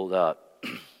those pulled up.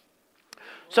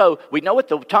 So we know what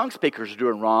the tongue speakers are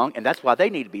doing wrong, and that's why they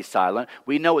need to be silent.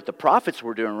 We know what the prophets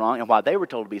were doing wrong and why they were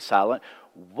told to be silent.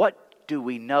 What do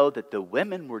we know that the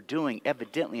women were doing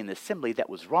evidently in the assembly that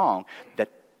was wrong that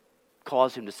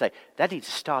caused him to say, that needs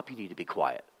to stop, you need to be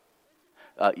quiet?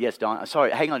 Yes, Don.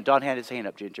 Sorry, hang on. Don had his hand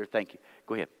up, Ginger. Thank you.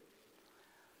 Go ahead.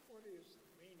 What is the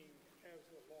meaning as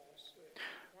the law says?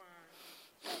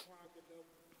 Why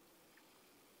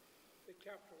the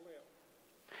capital L?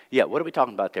 Yeah, what are we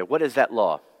talking about there? What is that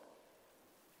law?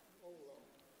 Old law.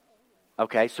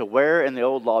 Okay, so where in the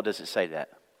old law does it say that?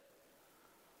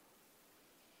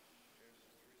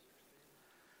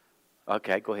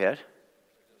 Okay, go ahead.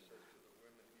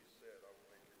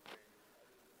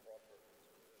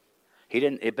 He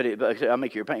didn't, but I'll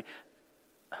make your pain.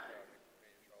 That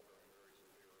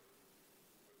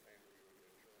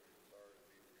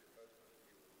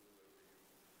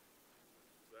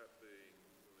being,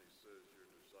 when he says your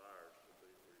desires to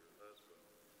be for your husband,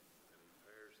 and he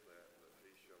pairs that he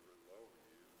shall rule over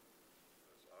you,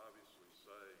 that's obviously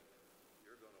saying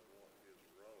you're going to want his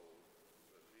role,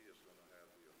 that he is going to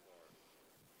have the authority.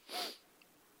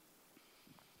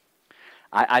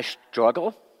 I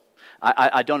struggle.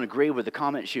 I don't agree with the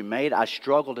comments you made. I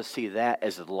struggle to see that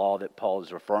as the law that Paul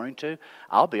is referring to.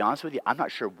 I'll be honest with you, I'm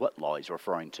not sure what law he's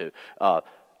referring to.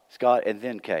 Scott, and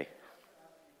then Kay.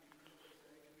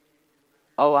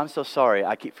 Oh, I'm so sorry.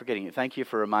 I keep forgetting it. Thank you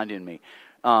for reminding me.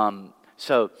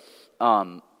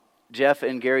 Jeff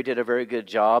and Gary did a very good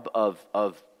job of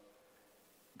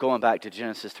going back to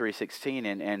Genesis 3:16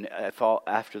 and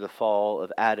after the fall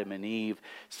of Adam and Eve,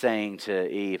 saying to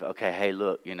Eve, okay, hey,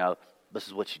 look, this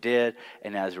is what you did,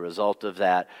 and as a result of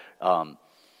that,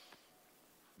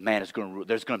 man is going to.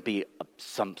 There's going to be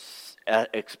some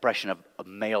expression of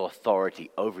male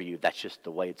authority over you. That's just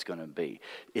the way it's going to be.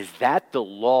 Is that the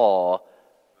law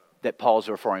that Paul's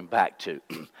referring back to?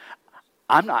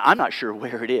 I'm not sure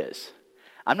where it is.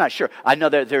 I'm not sure. I know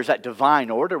that there's that divine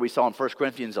order we saw in 1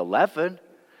 Corinthians 11,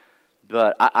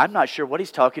 but I'm not sure what he's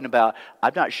talking about.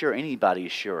 I'm not sure anybody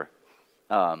is sure.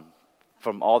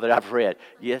 From all that I've read.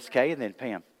 Yes, Kay, and then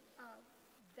Pam.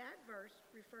 That verse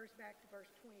refers back to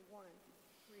verse 21,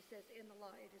 where he says, in the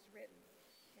law it is written.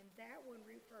 And that one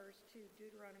refers to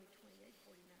Deuteronomy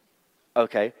 28:49.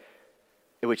 Okay,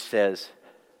 which says,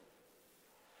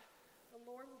 the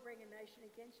Lord will bring a nation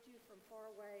against you from far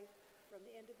away, from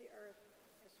the end of the earth,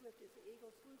 as swift as the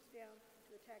eagle swoops down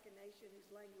to attack a nation whose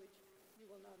language you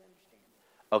will not understand.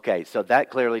 Okay, so that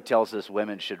clearly tells us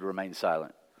women should remain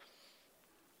silent.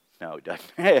 No, it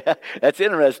doesn't. That's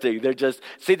interesting.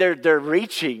 They're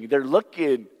reaching, they're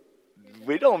looking.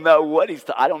 We don't know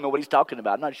I don't know what he's talking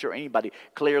about. I'm not sure anybody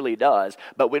clearly does,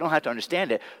 but we don't have to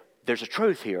understand it. There's a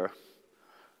truth here,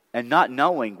 and not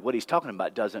knowing what he's talking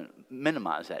about doesn't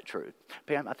minimize that truth.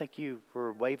 Pam, I think you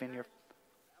were waving your...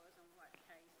 I was on what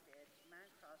Kay said. My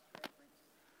cross-reference,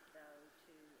 though,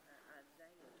 to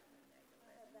Isaiah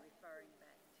 28:11, referring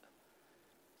back to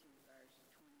verse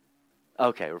 21.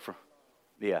 Okay,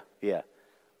 yeah.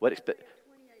 What 28:11 and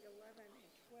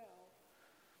 12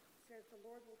 says the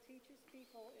Lord will teach his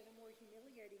people in a more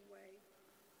humiliating way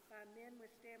by men with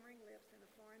stammering lips and a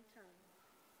foreign tongue.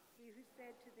 He who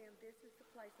said to them, this is the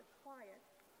place of quiet,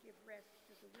 give rest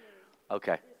to the weary.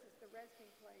 Okay. This is the resting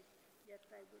place, yet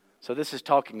they would not. So this is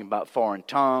talking about foreign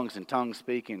tongues and tongue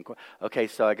speaking. Okay,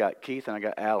 so I got Keith and I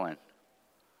got Alan.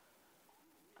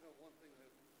 One thing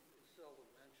that is seldom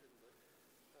mentioned, but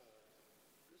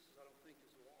this is, I don't think,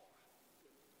 is law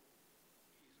that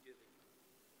he's giving.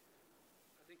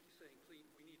 I think he's saying we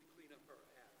need to clean up our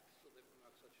act so that we're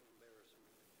not such an embarrassment.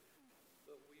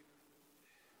 but we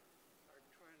are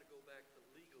trying to go back to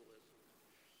legalism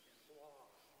and law.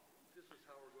 This is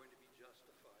how we're going to be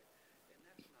justified. And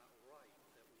that's not right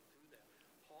that we do that.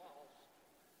 Paul,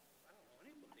 I don't know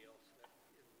anybody else that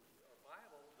in our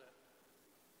Bible that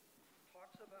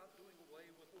talks about doing away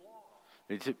with law.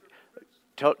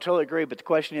 Totally agree, but the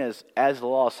question is, as the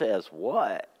law says,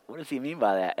 what? What does he mean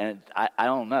by that? And I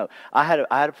don't know. I had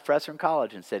a professor in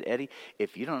college and said, Eddie,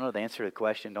 if you don't know the answer to the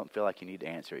question, don't feel like you need to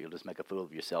answer it. You'll just make a fool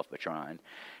of yourself by trying.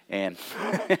 And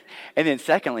and then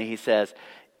secondly, he says,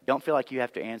 don't feel like you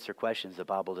have to answer questions the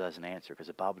Bible doesn't answer, because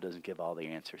the Bible doesn't give all the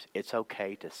answers. It's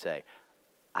okay to say,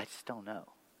 I just don't know.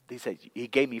 He said, he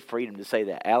gave me freedom to say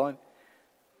that. Alan?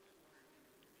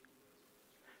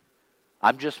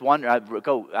 I'm just wondering.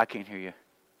 I can't hear you.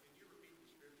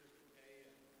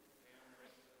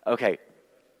 Okay.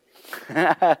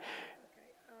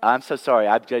 I'm so sorry.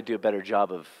 I've got to do a better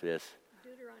job of this.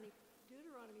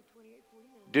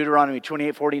 Deuteronomy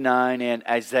 28:49 and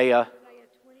Isaiah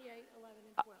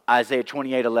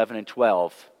 28:11 and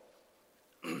 12.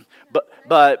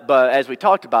 But as we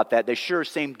talked about that, they sure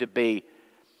seem to be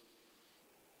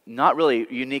not really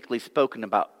uniquely spoken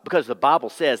about, because the Bible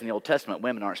says in the Old Testament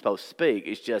women aren't supposed to speak.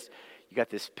 It's just you got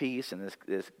this peace and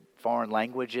this foreign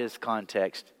languages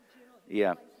context.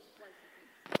 Yeah.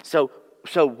 So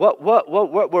what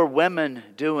were women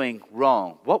doing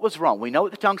wrong? What was wrong? We know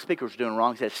what the tongue speakers were doing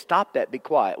wrong. He said, stop that, be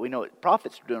quiet. We know what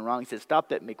prophets were doing wrong. He said, stop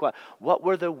that and be quiet. What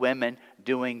were the women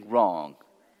doing wrong?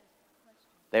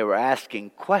 They were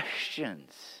asking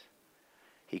questions.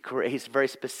 He's very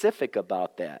specific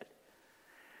about that.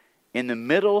 In the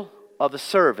middle of the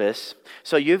service,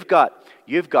 so you've got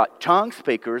tongue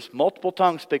speakers, multiple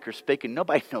tongue speakers speaking.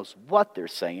 Nobody knows what they're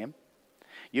saying.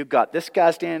 You've got this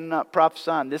guy standing up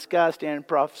prophesying, this guy standing up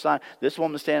prophesying, this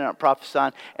woman standing up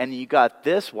prophesying, and you got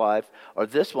this wife or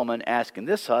this woman asking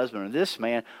this husband or this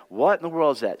man, what in the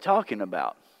world is that talking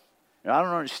about? Now, I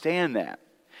don't understand that.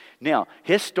 Now,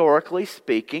 historically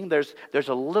speaking, there's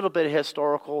a little bit of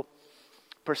historical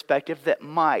perspective that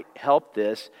might help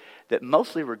this, that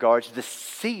mostly regards the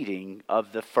seeding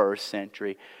of the first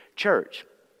century church.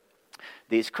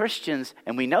 These Christians,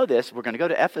 and we know this, we're going to go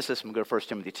to Ephesus and we'll go to 1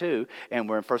 Timothy 2, and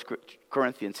we're in 1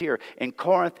 Corinthians here. In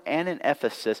Corinth and in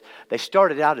Ephesus, they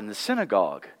started out in the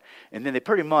synagogue. And then they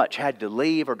pretty much had to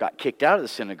leave or got kicked out of the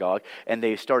synagogue, and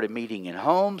they started meeting in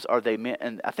homes, or they met,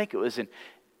 and I think it was in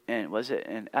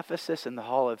Ephesus in the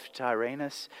hall of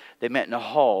Tyrannus? They met in a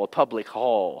hall, a public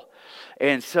hall.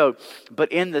 And so,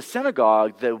 but in the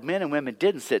synagogue, the men and women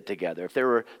didn't sit together. If there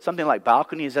were something like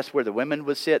balconies, that's where the women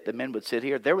would sit, the men would sit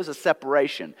here. There was a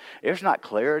separation. There's not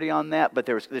clarity on that, but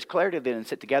there's clarity. They didn't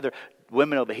sit together.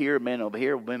 Women over here, men over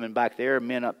here, women back there,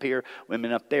 men up here,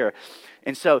 women up there.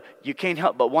 And so you can't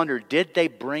help but wonder, did they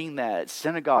bring that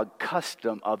synagogue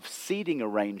custom of seating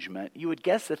arrangement, you would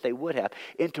guess that they would have,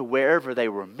 into wherever they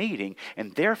were meeting.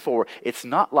 And therefore, it's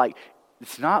not like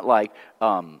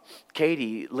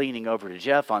Katie leaning over to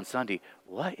Jeff on Sunday,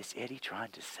 what is Eddie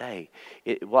trying to say?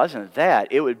 It wasn't that.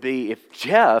 It would be if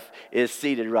Jeff is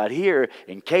seated right here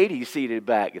and Katie's seated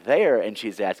back there and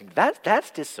she's asking,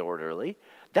 that's disorderly.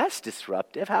 That's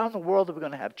disruptive. How in the world are we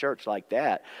going to have church like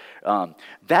that?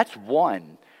 That's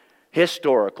one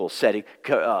historical setting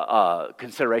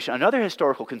consideration. Another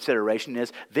historical consideration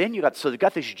is then you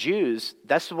got these Jews.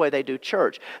 That's the way they do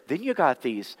church. Then you got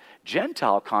these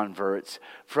Gentile converts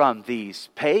from these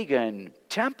pagan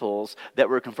temples that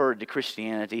were converted to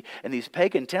Christianity, and these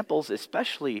pagan temples,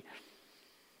 especially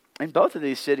in both of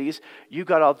these cities, you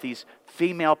got all these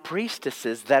female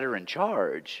priestesses that are in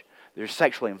charge. They're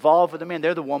sexually involved with the men.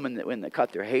 They're the woman that when they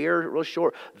cut their hair real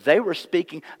short. They were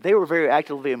speaking. They were very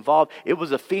actively involved. It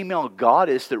was a female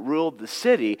goddess that ruled the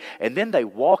city. And then they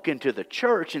walk into the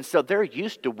church. And so they're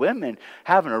used to women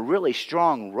having a really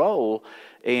strong role.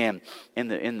 And in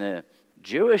the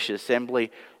Jewish assembly,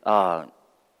 there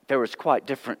was quite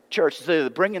different churches. So they're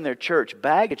bringing their church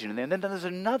baggage in. And then there's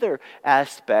another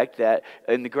aspect that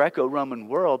in the Greco-Roman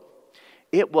world,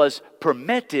 it was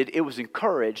permitted, it was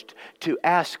encouraged to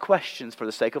ask questions for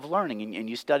the sake of learning. And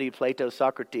you study Plato,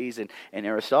 Socrates, and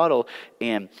Aristotle,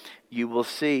 and you will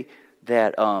see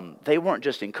that they weren't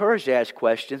just encouraged to ask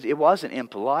questions. It wasn't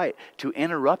impolite to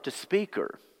interrupt a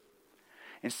speaker.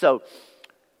 And so,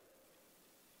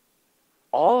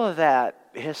 all of that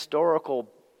historical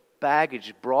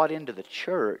baggage brought into the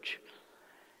church,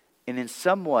 and in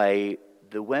some way,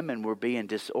 the women were being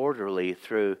disorderly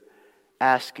through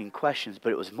asking questions,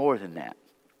 but it was more than that.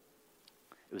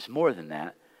 It was more than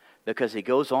that, because he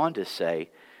goes on to say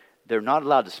they're not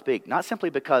allowed to speak, not simply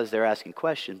because they're asking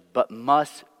questions, but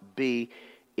must be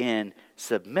in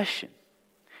submission.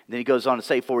 And then he goes on to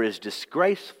say, for it is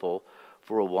disgraceful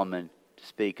for a woman to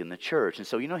speak in the church. And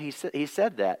so, he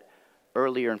said that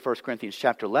earlier in 1 Corinthians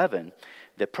chapter 11.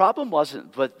 The problem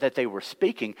wasn't that they were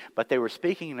speaking, but they were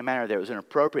speaking in a manner that was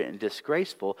inappropriate and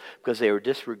disgraceful because they were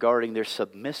disregarding their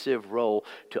submissive role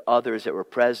to others that were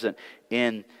present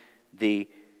in the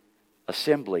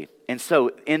assembly. And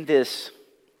so in this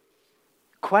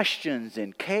questions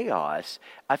and chaos,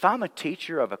 if I'm a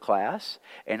teacher of a class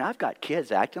and I've got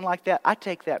kids acting like that, I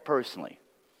take that personally.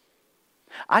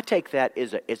 I take that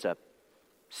as a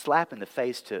slap in the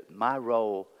face to my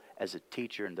role as a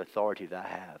teacher and the authority that I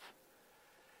have.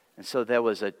 And so there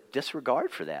was a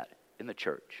disregard for that in the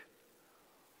church,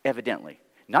 evidently.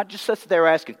 Not just that they were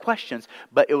asking questions,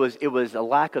 but it was a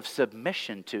lack of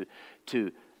submission to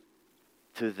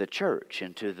the church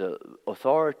and to the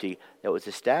authority that was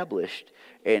established.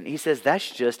 And he says that's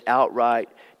just outright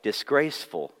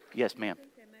disgraceful. Yes, ma'am. I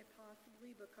think they may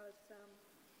possibly, because some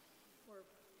were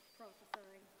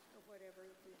prophesying or whatever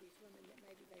to these women, that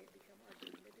maybe they had become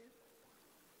argumentative.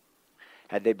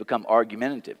 Had they become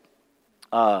argumentative?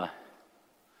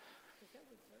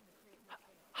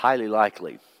 Highly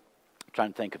likely. I'm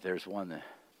trying to think if there's one that...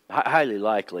 Highly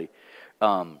likely.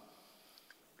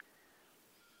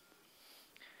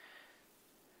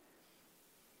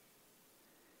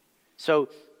 So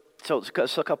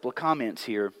a couple of comments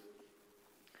here.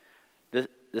 The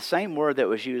same word that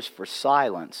was used for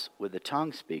silence with the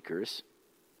tongue speakers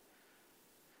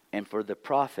and for the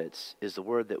prophets is the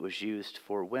word that was used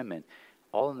for women,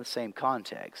 all in the same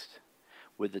context.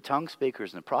 With the tongue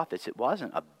speakers and the prophets, it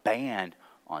wasn't a ban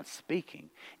on speaking.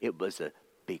 It was a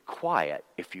be quiet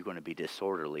if you're going to be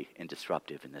disorderly and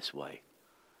disruptive in this way.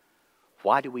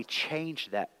 Why do we change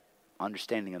that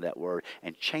understanding of that word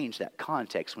and change that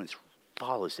context when it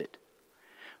follows it?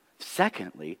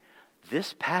 Secondly,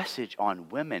 this passage on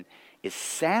women is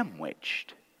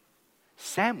sandwiched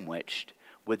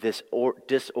with this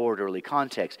disorderly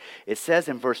context. It says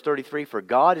in verse 33, "For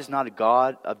God is not a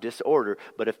God of disorder,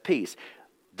 but of peace."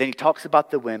 Then he talks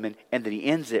about the women, and then he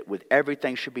ends it with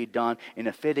everything should be done in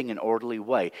a fitting and orderly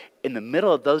way. In the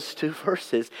middle of those two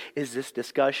verses is this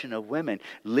discussion of women,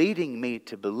 leading me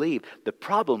to believe the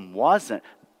problem wasn't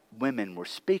women were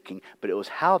speaking, but it was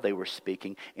how they were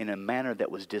speaking in a manner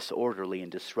that was disorderly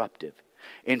and disruptive.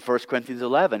 In 1 Corinthians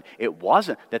 11, it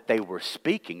wasn't that they were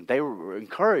speaking. They were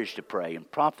encouraged to pray and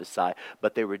prophesy,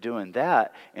 but they were doing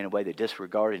that in a way that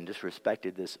disregarded and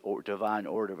disrespected this divine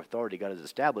order of authority God has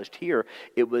established. Here,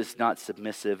 it was not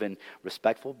submissive and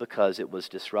respectful because it was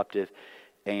disruptive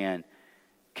and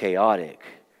chaotic.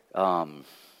 Do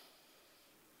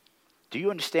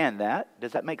you understand that?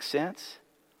 Does that make sense?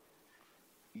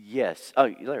 Yes.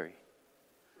 Oh, Larry.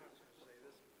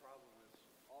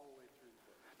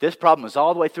 This problem is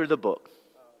all the way through the book.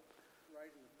 Right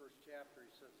in the first chapter, he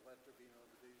says, "Let there be no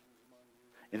divisions among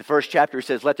you." In the first chapter, he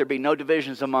says, "Let there be no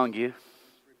divisions among you."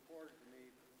 It's reported to me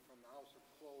from the house of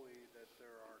Chloe that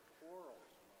there are quarrels.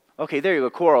 Okay, there you go,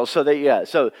 quarrels. So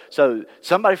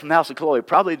somebody from the house of Chloe,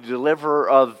 probably the deliverer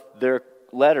of their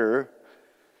letter,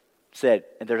 said,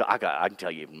 and I can tell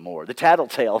you even more. The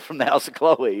tattletale from the house of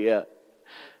Chloe, yeah.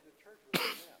 The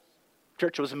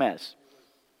church was a mess. Church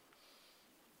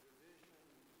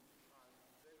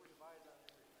was a mess.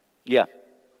 Yeah.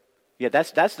 Yeah,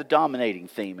 that's the dominating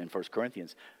theme in 1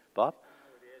 Corinthians. Bob? I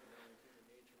would add, knowing human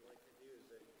nature like they do, is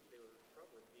that they were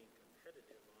probably being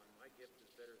competitive on my gift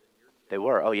is better than your gift. They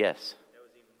were, oh yes. That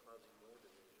was even causing more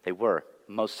division. They were,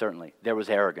 most certainly. There was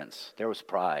arrogance. There was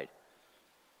pride.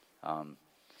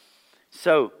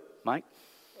 So, Mike?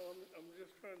 I'm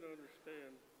just trying to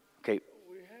understand. Okay.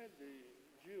 We had the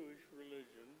Jewish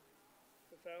religion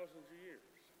for thousands of years,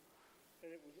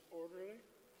 and it was orderly,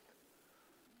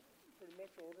 pretty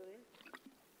much orderly.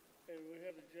 And we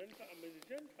had the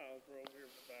Gentiles were over here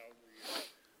for thousands of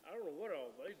years. I don't know what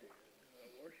all they did.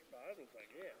 Worship idols, I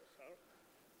guess.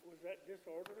 Was that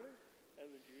disorderly?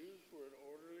 And the Jews were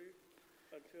orderly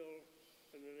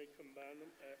and then they combined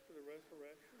them after the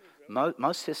resurrection?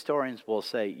 Most historians will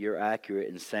say you're accurate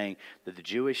in saying that the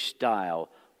Jewish style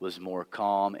was more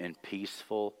calm and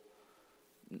peaceful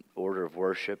order of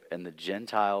worship, and the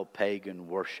Gentile pagan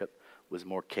worship was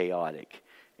more chaotic.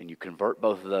 And you convert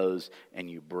both of those and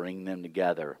you bring them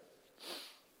together,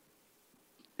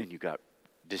 and you got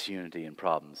disunity and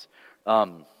problems.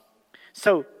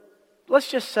 So let's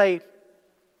just say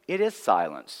it is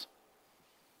silence.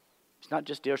 It's not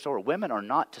just disorder. Women are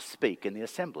not to speak in the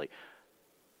assembly.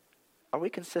 Are we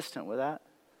consistent with that?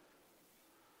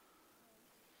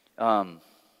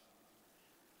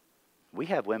 We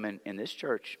have women in this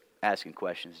church asking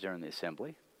questions during the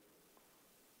assembly.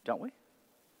 Don't we?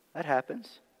 That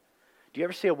happens. Do you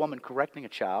ever see a woman correcting a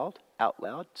child out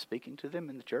loud, speaking to them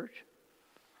in the church?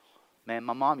 Man,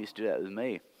 my mom used to do that with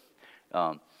me.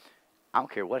 I don't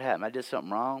care what happened. I did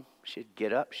something wrong. She'd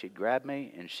get up, she'd grab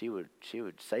me, and she would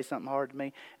say something hard to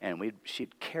me, and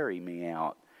she'd carry me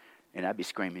out. And I'd be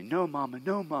screaming, "No, Mama,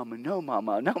 no, Mama, no,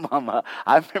 Mama, no, Mama."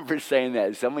 I remember saying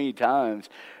that so many times.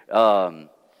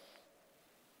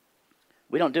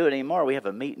 We don't do it anymore. We have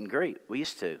a meet and greet. We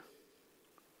used to.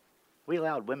 We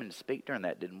allowed women to speak during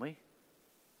that, didn't we?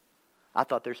 I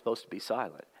thought they're supposed to be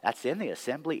silent. That's in the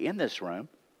assembly, in this room.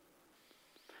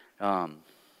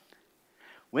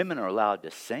 Women are allowed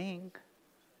to sing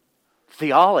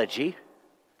theology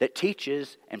that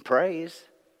teaches and prays.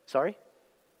 Sorry?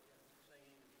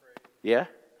 Yeah.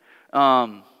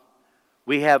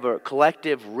 We have a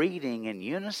collective reading in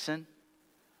unison.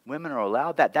 Women are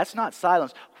allowed that. That's not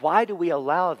silence. Why do we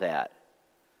allow that?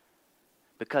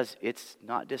 Because it's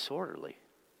not disorderly.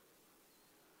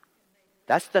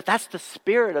 That's the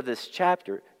spirit of this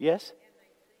chapter. Yes?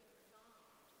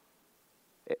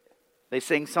 They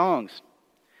sing songs.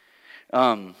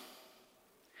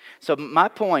 So my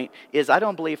point is, I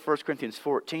don't believe 1 Corinthians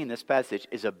 14, this passage,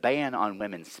 is a ban on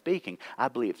women speaking. I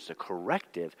believe it's a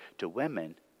corrective to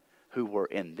women who were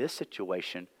in this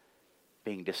situation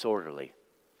being disorderly.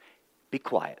 Be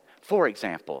quiet. For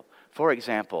example,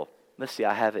 let's see,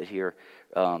 I have it here.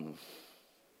 I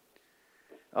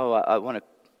want to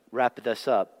wrap this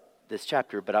up, this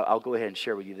chapter, but I'll go ahead and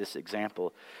share with you this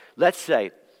example. Let's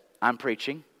say I'm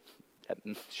preaching. That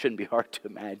shouldn't be hard to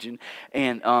imagine.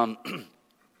 And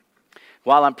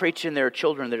while I'm preaching, there are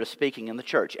children that are speaking in the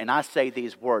church. And I say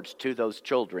these words to those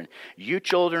children. You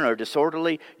children are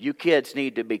disorderly. You kids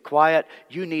need to be quiet.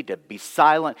 You need to be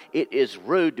silent. It is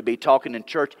rude to be talking in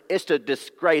church. It's a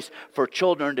disgrace for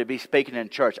children to be speaking in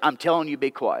church. I'm telling you,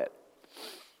 be quiet.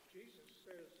 Jesus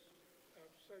says,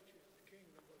 such is the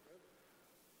kingdom of heaven.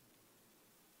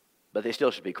 But they still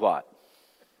should be quiet.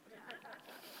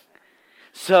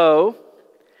 So,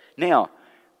 now,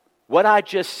 what I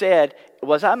just said,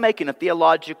 was I making a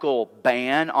theological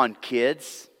ban on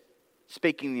kids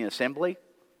speaking in the assembly?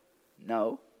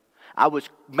 No. I was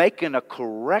making a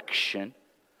correction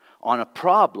on a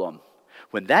problem.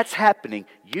 When that's happening,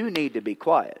 you need to be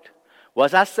quiet.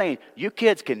 Was I saying you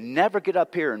kids can never get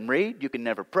up here and read? You can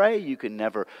never pray? You can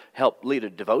never help lead a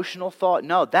devotional thought?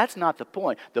 No, that's not the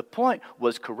point. The point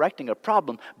was correcting a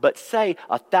problem. But say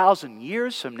 1,000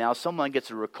 years from now, someone gets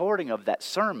a recording of that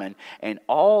sermon, and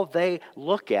all they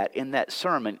look at in that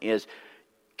sermon is,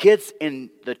 kids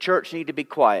in the church need to be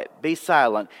quiet, be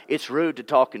silent. It's rude to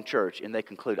talk in church. And they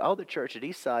conclude, oh, the church at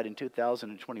Eastside in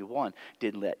 2021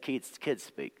 didn't let kids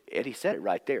speak. Eddie said it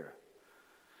right there.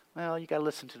 Well, you got to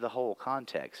listen to the whole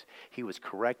context. He was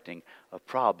correcting a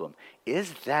problem.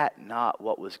 Is that not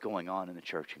what was going on in the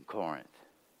church in Corinth?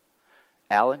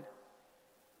 Alan?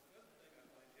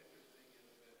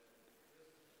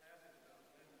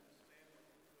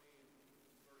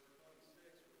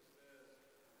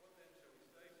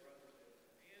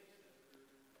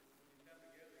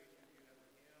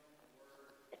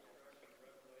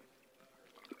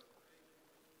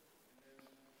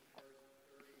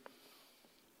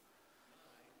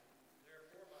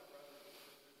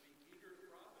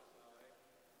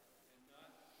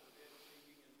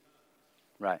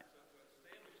 Right.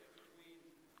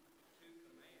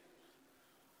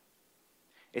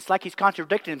 It's like he's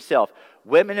contradicting himself.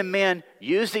 Women and men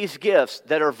use these gifts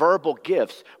that are verbal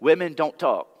gifts. Women don't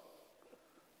talk.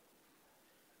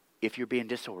 If you're being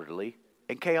disorderly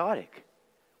and chaotic,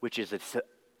 which is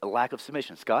a lack of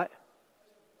submission. Scott?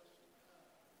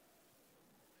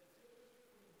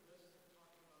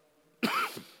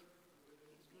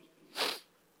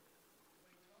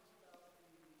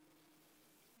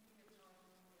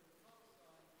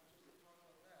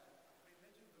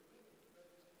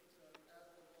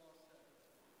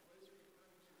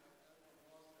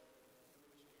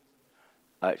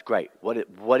 Great.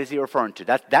 What is he referring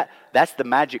to? That's the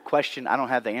magic question. I don't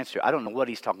have the answer. I don't know what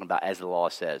he's talking about as the law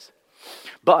says.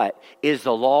 But is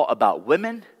the law about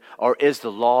women, or is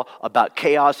the law about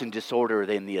chaos and disorder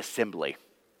in the assembly?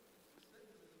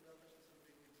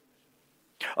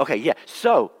 Okay, yeah.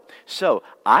 So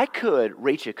I could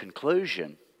reach a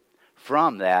conclusion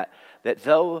from that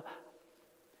though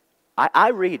I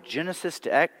read Genesis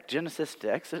to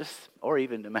Exodus, or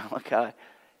even to Malachi,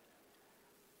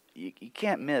 you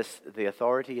can't miss the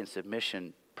authority and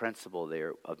submission principle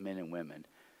there of men and women.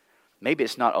 Maybe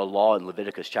it's not a law in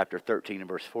Leviticus chapter 13 and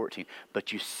verse 14,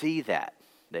 but you see that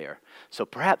there. So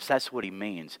perhaps that's what he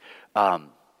means.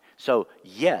 So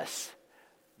yes,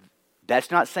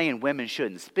 that's not saying women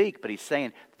shouldn't speak, but he's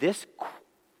saying this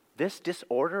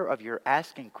disorder of your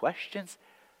asking questions,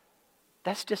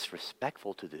 that's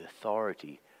disrespectful to the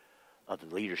authority of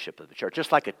the leadership of the church.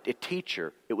 Just like a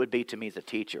teacher, it would be to me as a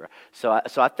teacher. So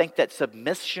I think that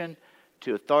submission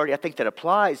to authority, I think that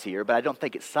applies here, but I don't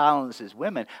think it silences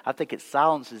women. I think it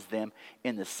silences them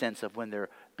in the sense of when they're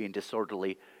being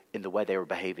disorderly in the way they were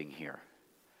behaving here.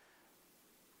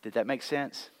 Did that make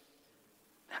sense?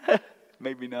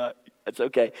 Maybe not. That's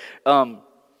okay.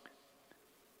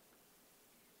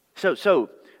 So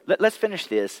let's finish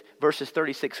this, verses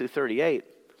 36 through 38.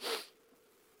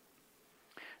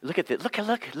 Look at this. Look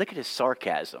at his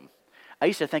sarcasm. I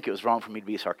used to think it was wrong for me to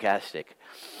be sarcastic,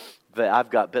 but I've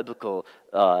got biblical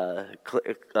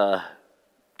guidelines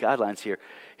here.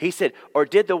 He said, "Or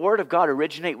did the word of God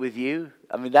originate with you?"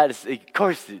 I mean, of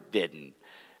course it didn't.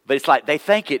 But it's like they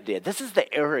think it did. This is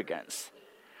the arrogance.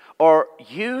 "Are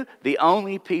you the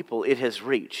only people it has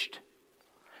reached?"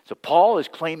 So Paul is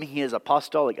claiming he has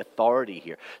apostolic authority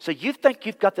here. So you think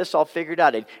you've got this all figured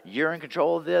out and you're in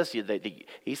control of this?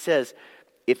 He says,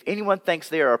 "If anyone thinks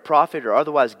they are a prophet or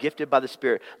otherwise gifted by the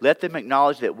Spirit, let them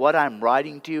acknowledge that what I'm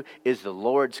writing to you is the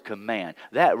Lord's command."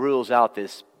 That rules out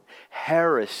this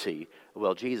heresy.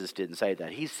 Well, Jesus didn't say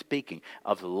that. He's speaking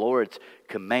of the Lord's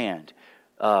command.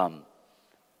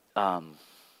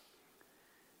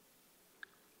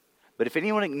 But if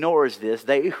anyone ignores this,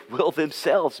 they will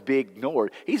themselves be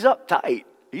ignored. He's uptight.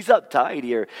 He's uptight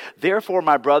here. "Therefore,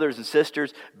 my brothers and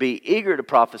sisters, be eager to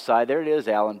prophesy." There it is,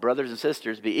 Alan. Brothers and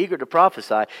sisters, be eager to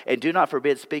prophesy, and do not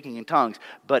forbid speaking in tongues.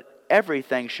 But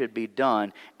everything should be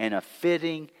done in a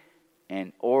fitting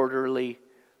and orderly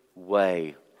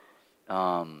way.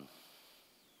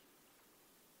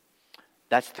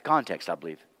 That's the context, I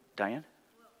believe. Diane?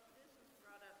 Well, this was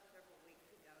brought up several weeks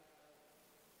ago, so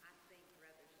I think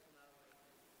rather slowly.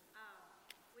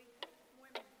 We've had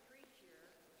women preach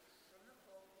here from the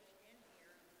pulpit in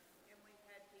here, and we've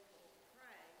had people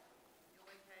pray, and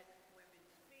we've had women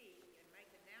speak and make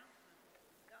announcements.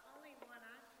 The only one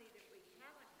I see that we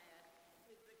haven't had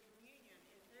is the communion.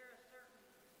 Is there a certain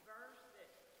verse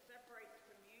that separates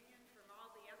communion from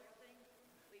all the other things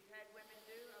we've had women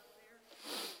do up there on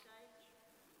the stage?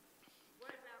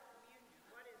 What about communion?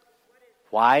 What is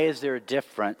Why is there a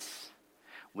difference?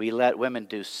 We let women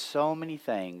do so many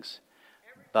things,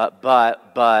 but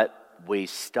we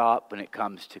stop when it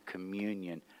comes to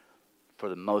communion for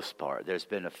the most part. There's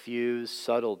been a few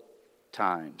subtle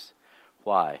times.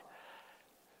 Why?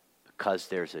 Because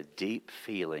there's a deep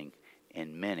feeling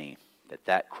in many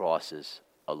that crosses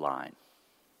a line.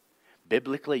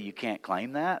 Biblically, you can't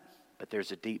claim that, but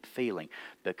there's a deep feeling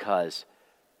because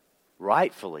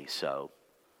rightfully so,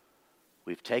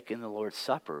 we've taken the Lord's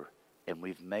Supper and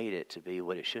we've made it to be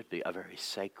what it should be, a very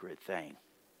sacred thing.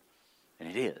 And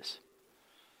it is.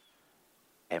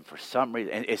 And for some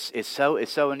reason, and it's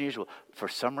so unusual. For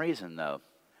some reason, though,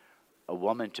 a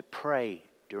woman to pray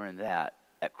during that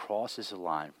crosses a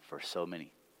line for so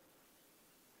many.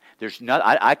 There's not.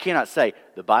 I cannot say,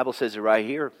 the Bible says it right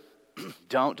here,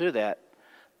 don't do that.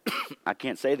 I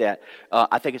can't say that.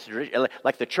 I think it's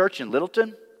like the church in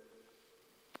Littleton.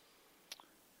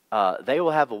 They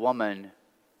will have a woman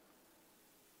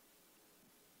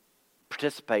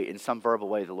participate in some verbal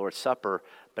way of the Lord's Supper,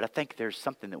 but I think there's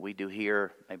something that we do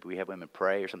here. Maybe we have women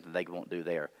pray or something they won't do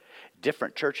there.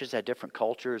 Different churches have different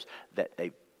cultures that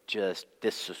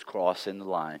this is crossing the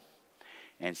line.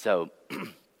 And so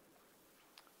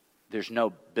there's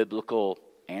no biblical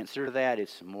answer to that.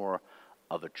 It's more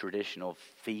of a traditional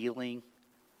feeling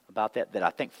about that I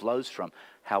think flows from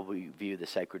how we view the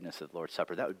sacredness of the Lord's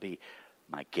Supper. That would be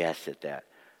my guess at that.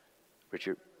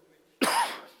 Richard?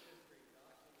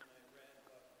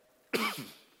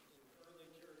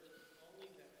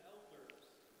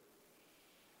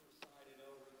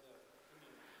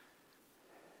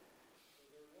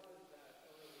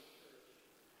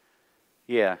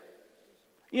 Yeah.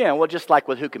 Yeah, well, just like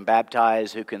with who can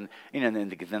baptize, who can, then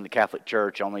the Catholic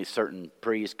Church, only certain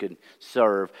priests could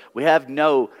serve. We have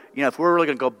no, if we're really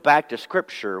going to go back to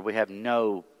Scripture, we have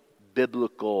no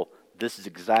biblical, this is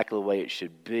exactly the way it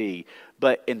should be.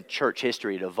 But in church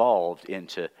history, it evolved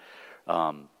into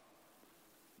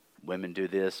women do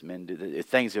this, men do this.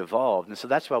 Things evolved. And so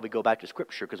that's why we go back to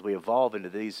Scripture, because we evolve into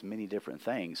these many different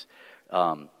things.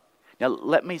 Now,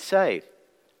 let me say,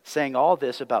 saying all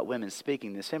this about women speaking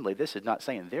in the assembly, this is not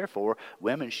saying, therefore,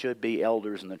 women should be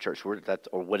elders in the church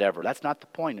or whatever. That's not the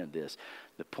point of this.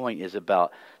 The point is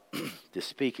about the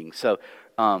speaking. So,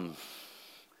 a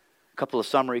couple of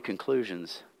summary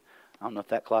conclusions. I don't know if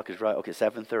that clock is right. Okay,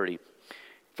 7:30.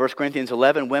 1 Corinthians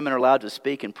 11, women are allowed to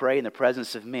speak and pray in the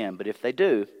presence of men, but if they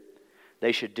do,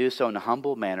 they should do so in a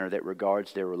humble manner that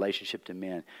regards their relationship to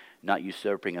men, not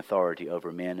usurping authority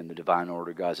over men in the divine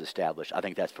order God has established. I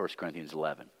think that's 1 Corinthians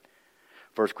 11.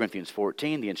 1 Corinthians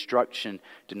 14, the instruction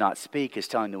to not speak is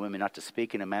telling the women not to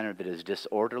speak in a manner that is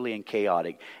disorderly and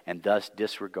chaotic and thus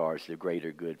disregards the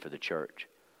greater good for the church.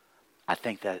 I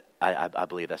think that, I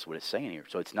believe that's what it's saying here.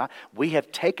 So it's not, we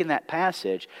have taken that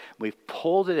passage, we've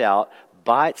pulled it out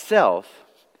by itself,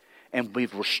 and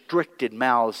we've restricted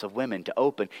mouths of women to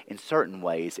open in certain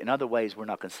ways. In other ways, we're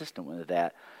not consistent with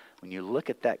that. When you look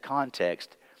at that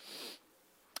context,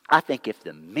 I think if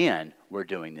the men were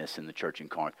doing this in the church in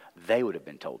Corinth, they would have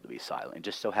been told to be silent. It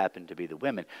just so happened to be the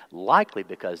women, likely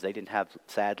because they didn't have,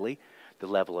 sadly, the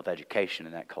level of education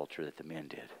in that culture that the men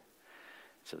did.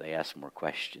 So they asked more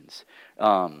questions.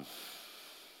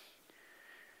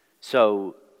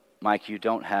 So, Mike, you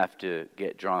don't have to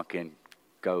get drunk and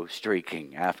go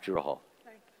streaking after all.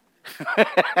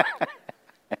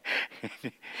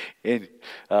 And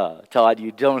Todd,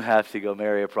 you don't have to go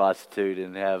marry a prostitute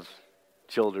and have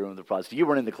children with a prostitute. You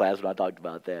weren't in the class when I talked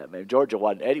about that, man. Georgia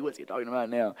wasn't. Eddie, what's he talking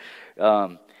about now?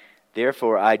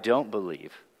 Therefore, I don't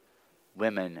believe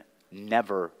women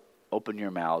never open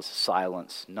your mouths,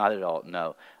 silence, not at all.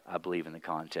 No, I believe in the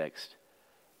context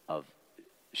of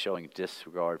showing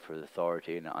disregard for the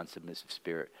authority and an unsubmissive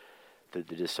spirit, the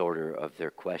disorder of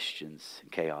their questions and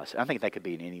chaos. I think that could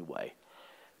be in any way.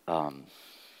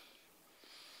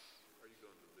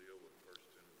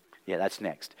 Yeah, that's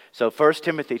next. So 1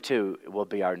 Timothy 2 will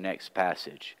be our next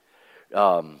passage.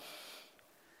 Now,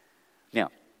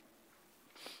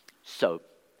 so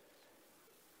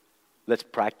let's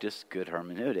practice good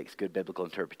hermeneutics, good biblical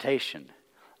interpretation.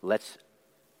 Let's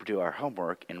do our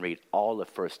homework and read all of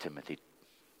 1 Timothy,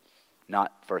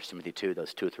 not 1 Timothy 2,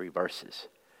 those 2 or 3 verses.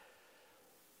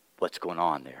 What's going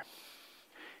on there?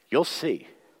 You'll see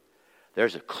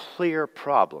there's a clear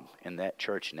problem in that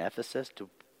church in Ephesus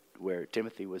where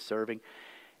Timothy was serving,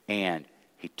 and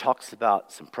he talks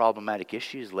about some problematic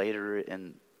issues later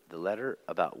in the letter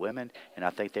about women, and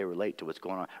I think they relate to what's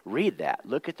going on. Read that.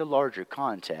 Look at the larger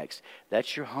context.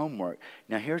 That's your homework.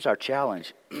 Now, here's our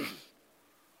challenge.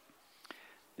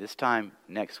 This time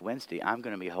next Wednesday, I'm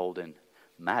going to be holding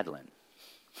Madeline.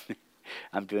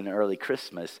 I'm doing an early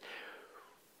Christmas.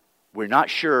 We're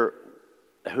not sure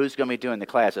who's going to be doing the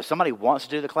class. If somebody wants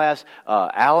to do the class,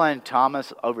 Alan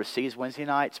Thomas oversees Wednesday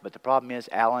nights, but the problem is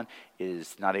Alan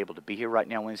is not able to be here right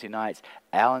now Wednesday nights.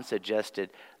 Alan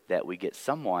suggested that we get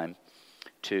someone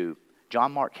to,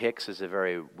 John Mark Hicks is a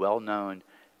very well-known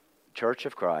Church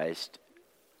of Christ,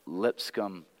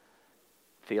 Lipscomb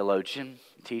theologian,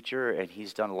 teacher, and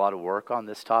he's done a lot of work on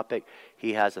this topic.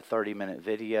 He has a 30-minute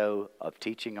video of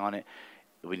teaching on it.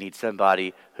 We need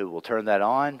somebody who will turn that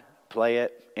on, play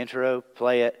it, intro,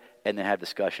 play it, and then have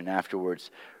discussion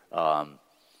afterwards.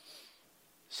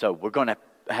 So we're going to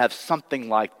have something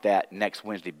like that next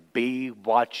Wednesday. Be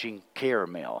watching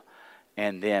Caramel.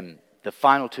 And then the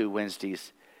final 2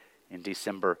 Wednesdays in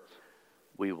December,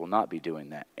 we will not be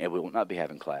doing that. And we will not be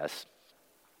having class.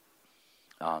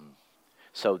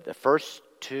 So the first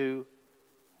 2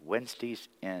 Wednesdays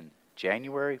in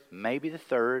January, maybe the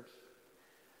 3rd,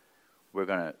 we're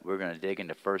gonna dig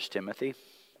into 1 Timothy.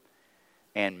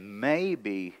 And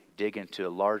maybe dig into a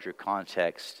larger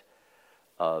context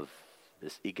of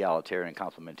this egalitarian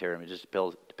complementarian. It just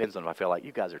depends on if I feel like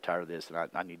you guys are tired of this and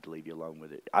I need to leave you alone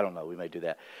with it. I don't know. We may do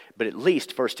that. But at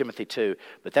least 1 Timothy 2.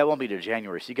 But that won't be to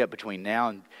January. So you got between now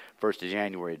and 1st of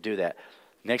January to do that.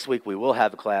 Next week we will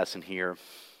have a class in here.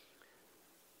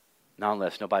 Not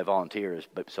unless nobody volunteers.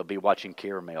 But so be watching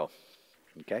Caramel.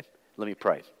 Okay? Let me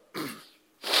pray.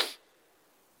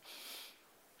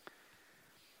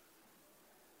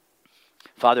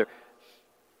 Father,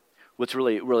 what's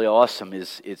really, really awesome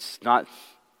is it's not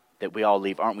that we all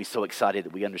leave, aren't we so excited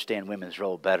that we understand women's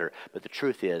role better? But the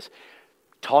truth is,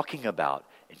 talking about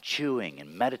and chewing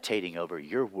and meditating over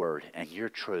your word and your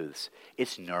truths,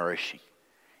 it's nourishing.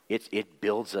 It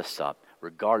builds us up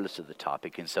regardless of the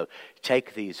topic. And so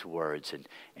take these words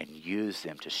and use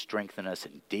them to strengthen us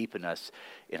and deepen us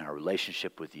in our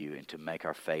relationship with you and to make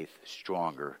our faith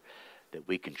stronger, that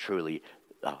we can truly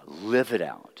live it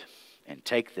out. And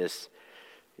take this,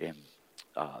 and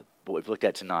what we've looked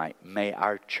at tonight, may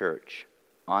our church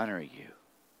honor you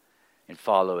and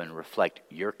follow and reflect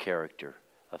your character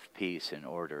of peace and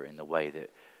order in the way that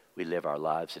we live our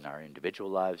lives, in our individual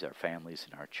lives, our families,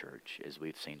 and our church, as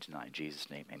we've seen tonight. In Jesus'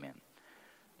 name, amen.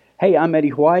 Hey, I'm Eddie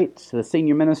White, the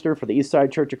Senior Minister for the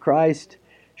Eastside Church of Christ.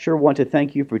 Sure want to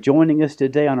thank you for joining us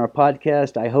today on our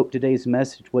podcast. I hope today's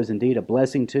message was indeed a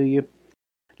blessing to you.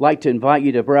 I'd like to invite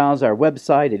you to browse our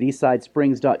website at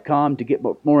eastsidesprings.com to get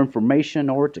more information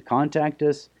or to contact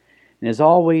us. And as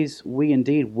always, we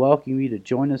indeed welcome you to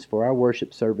join us for our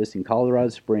worship service in Colorado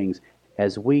Springs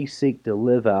as we seek to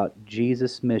live out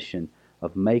Jesus' mission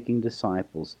of making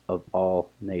disciples of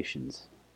all nations.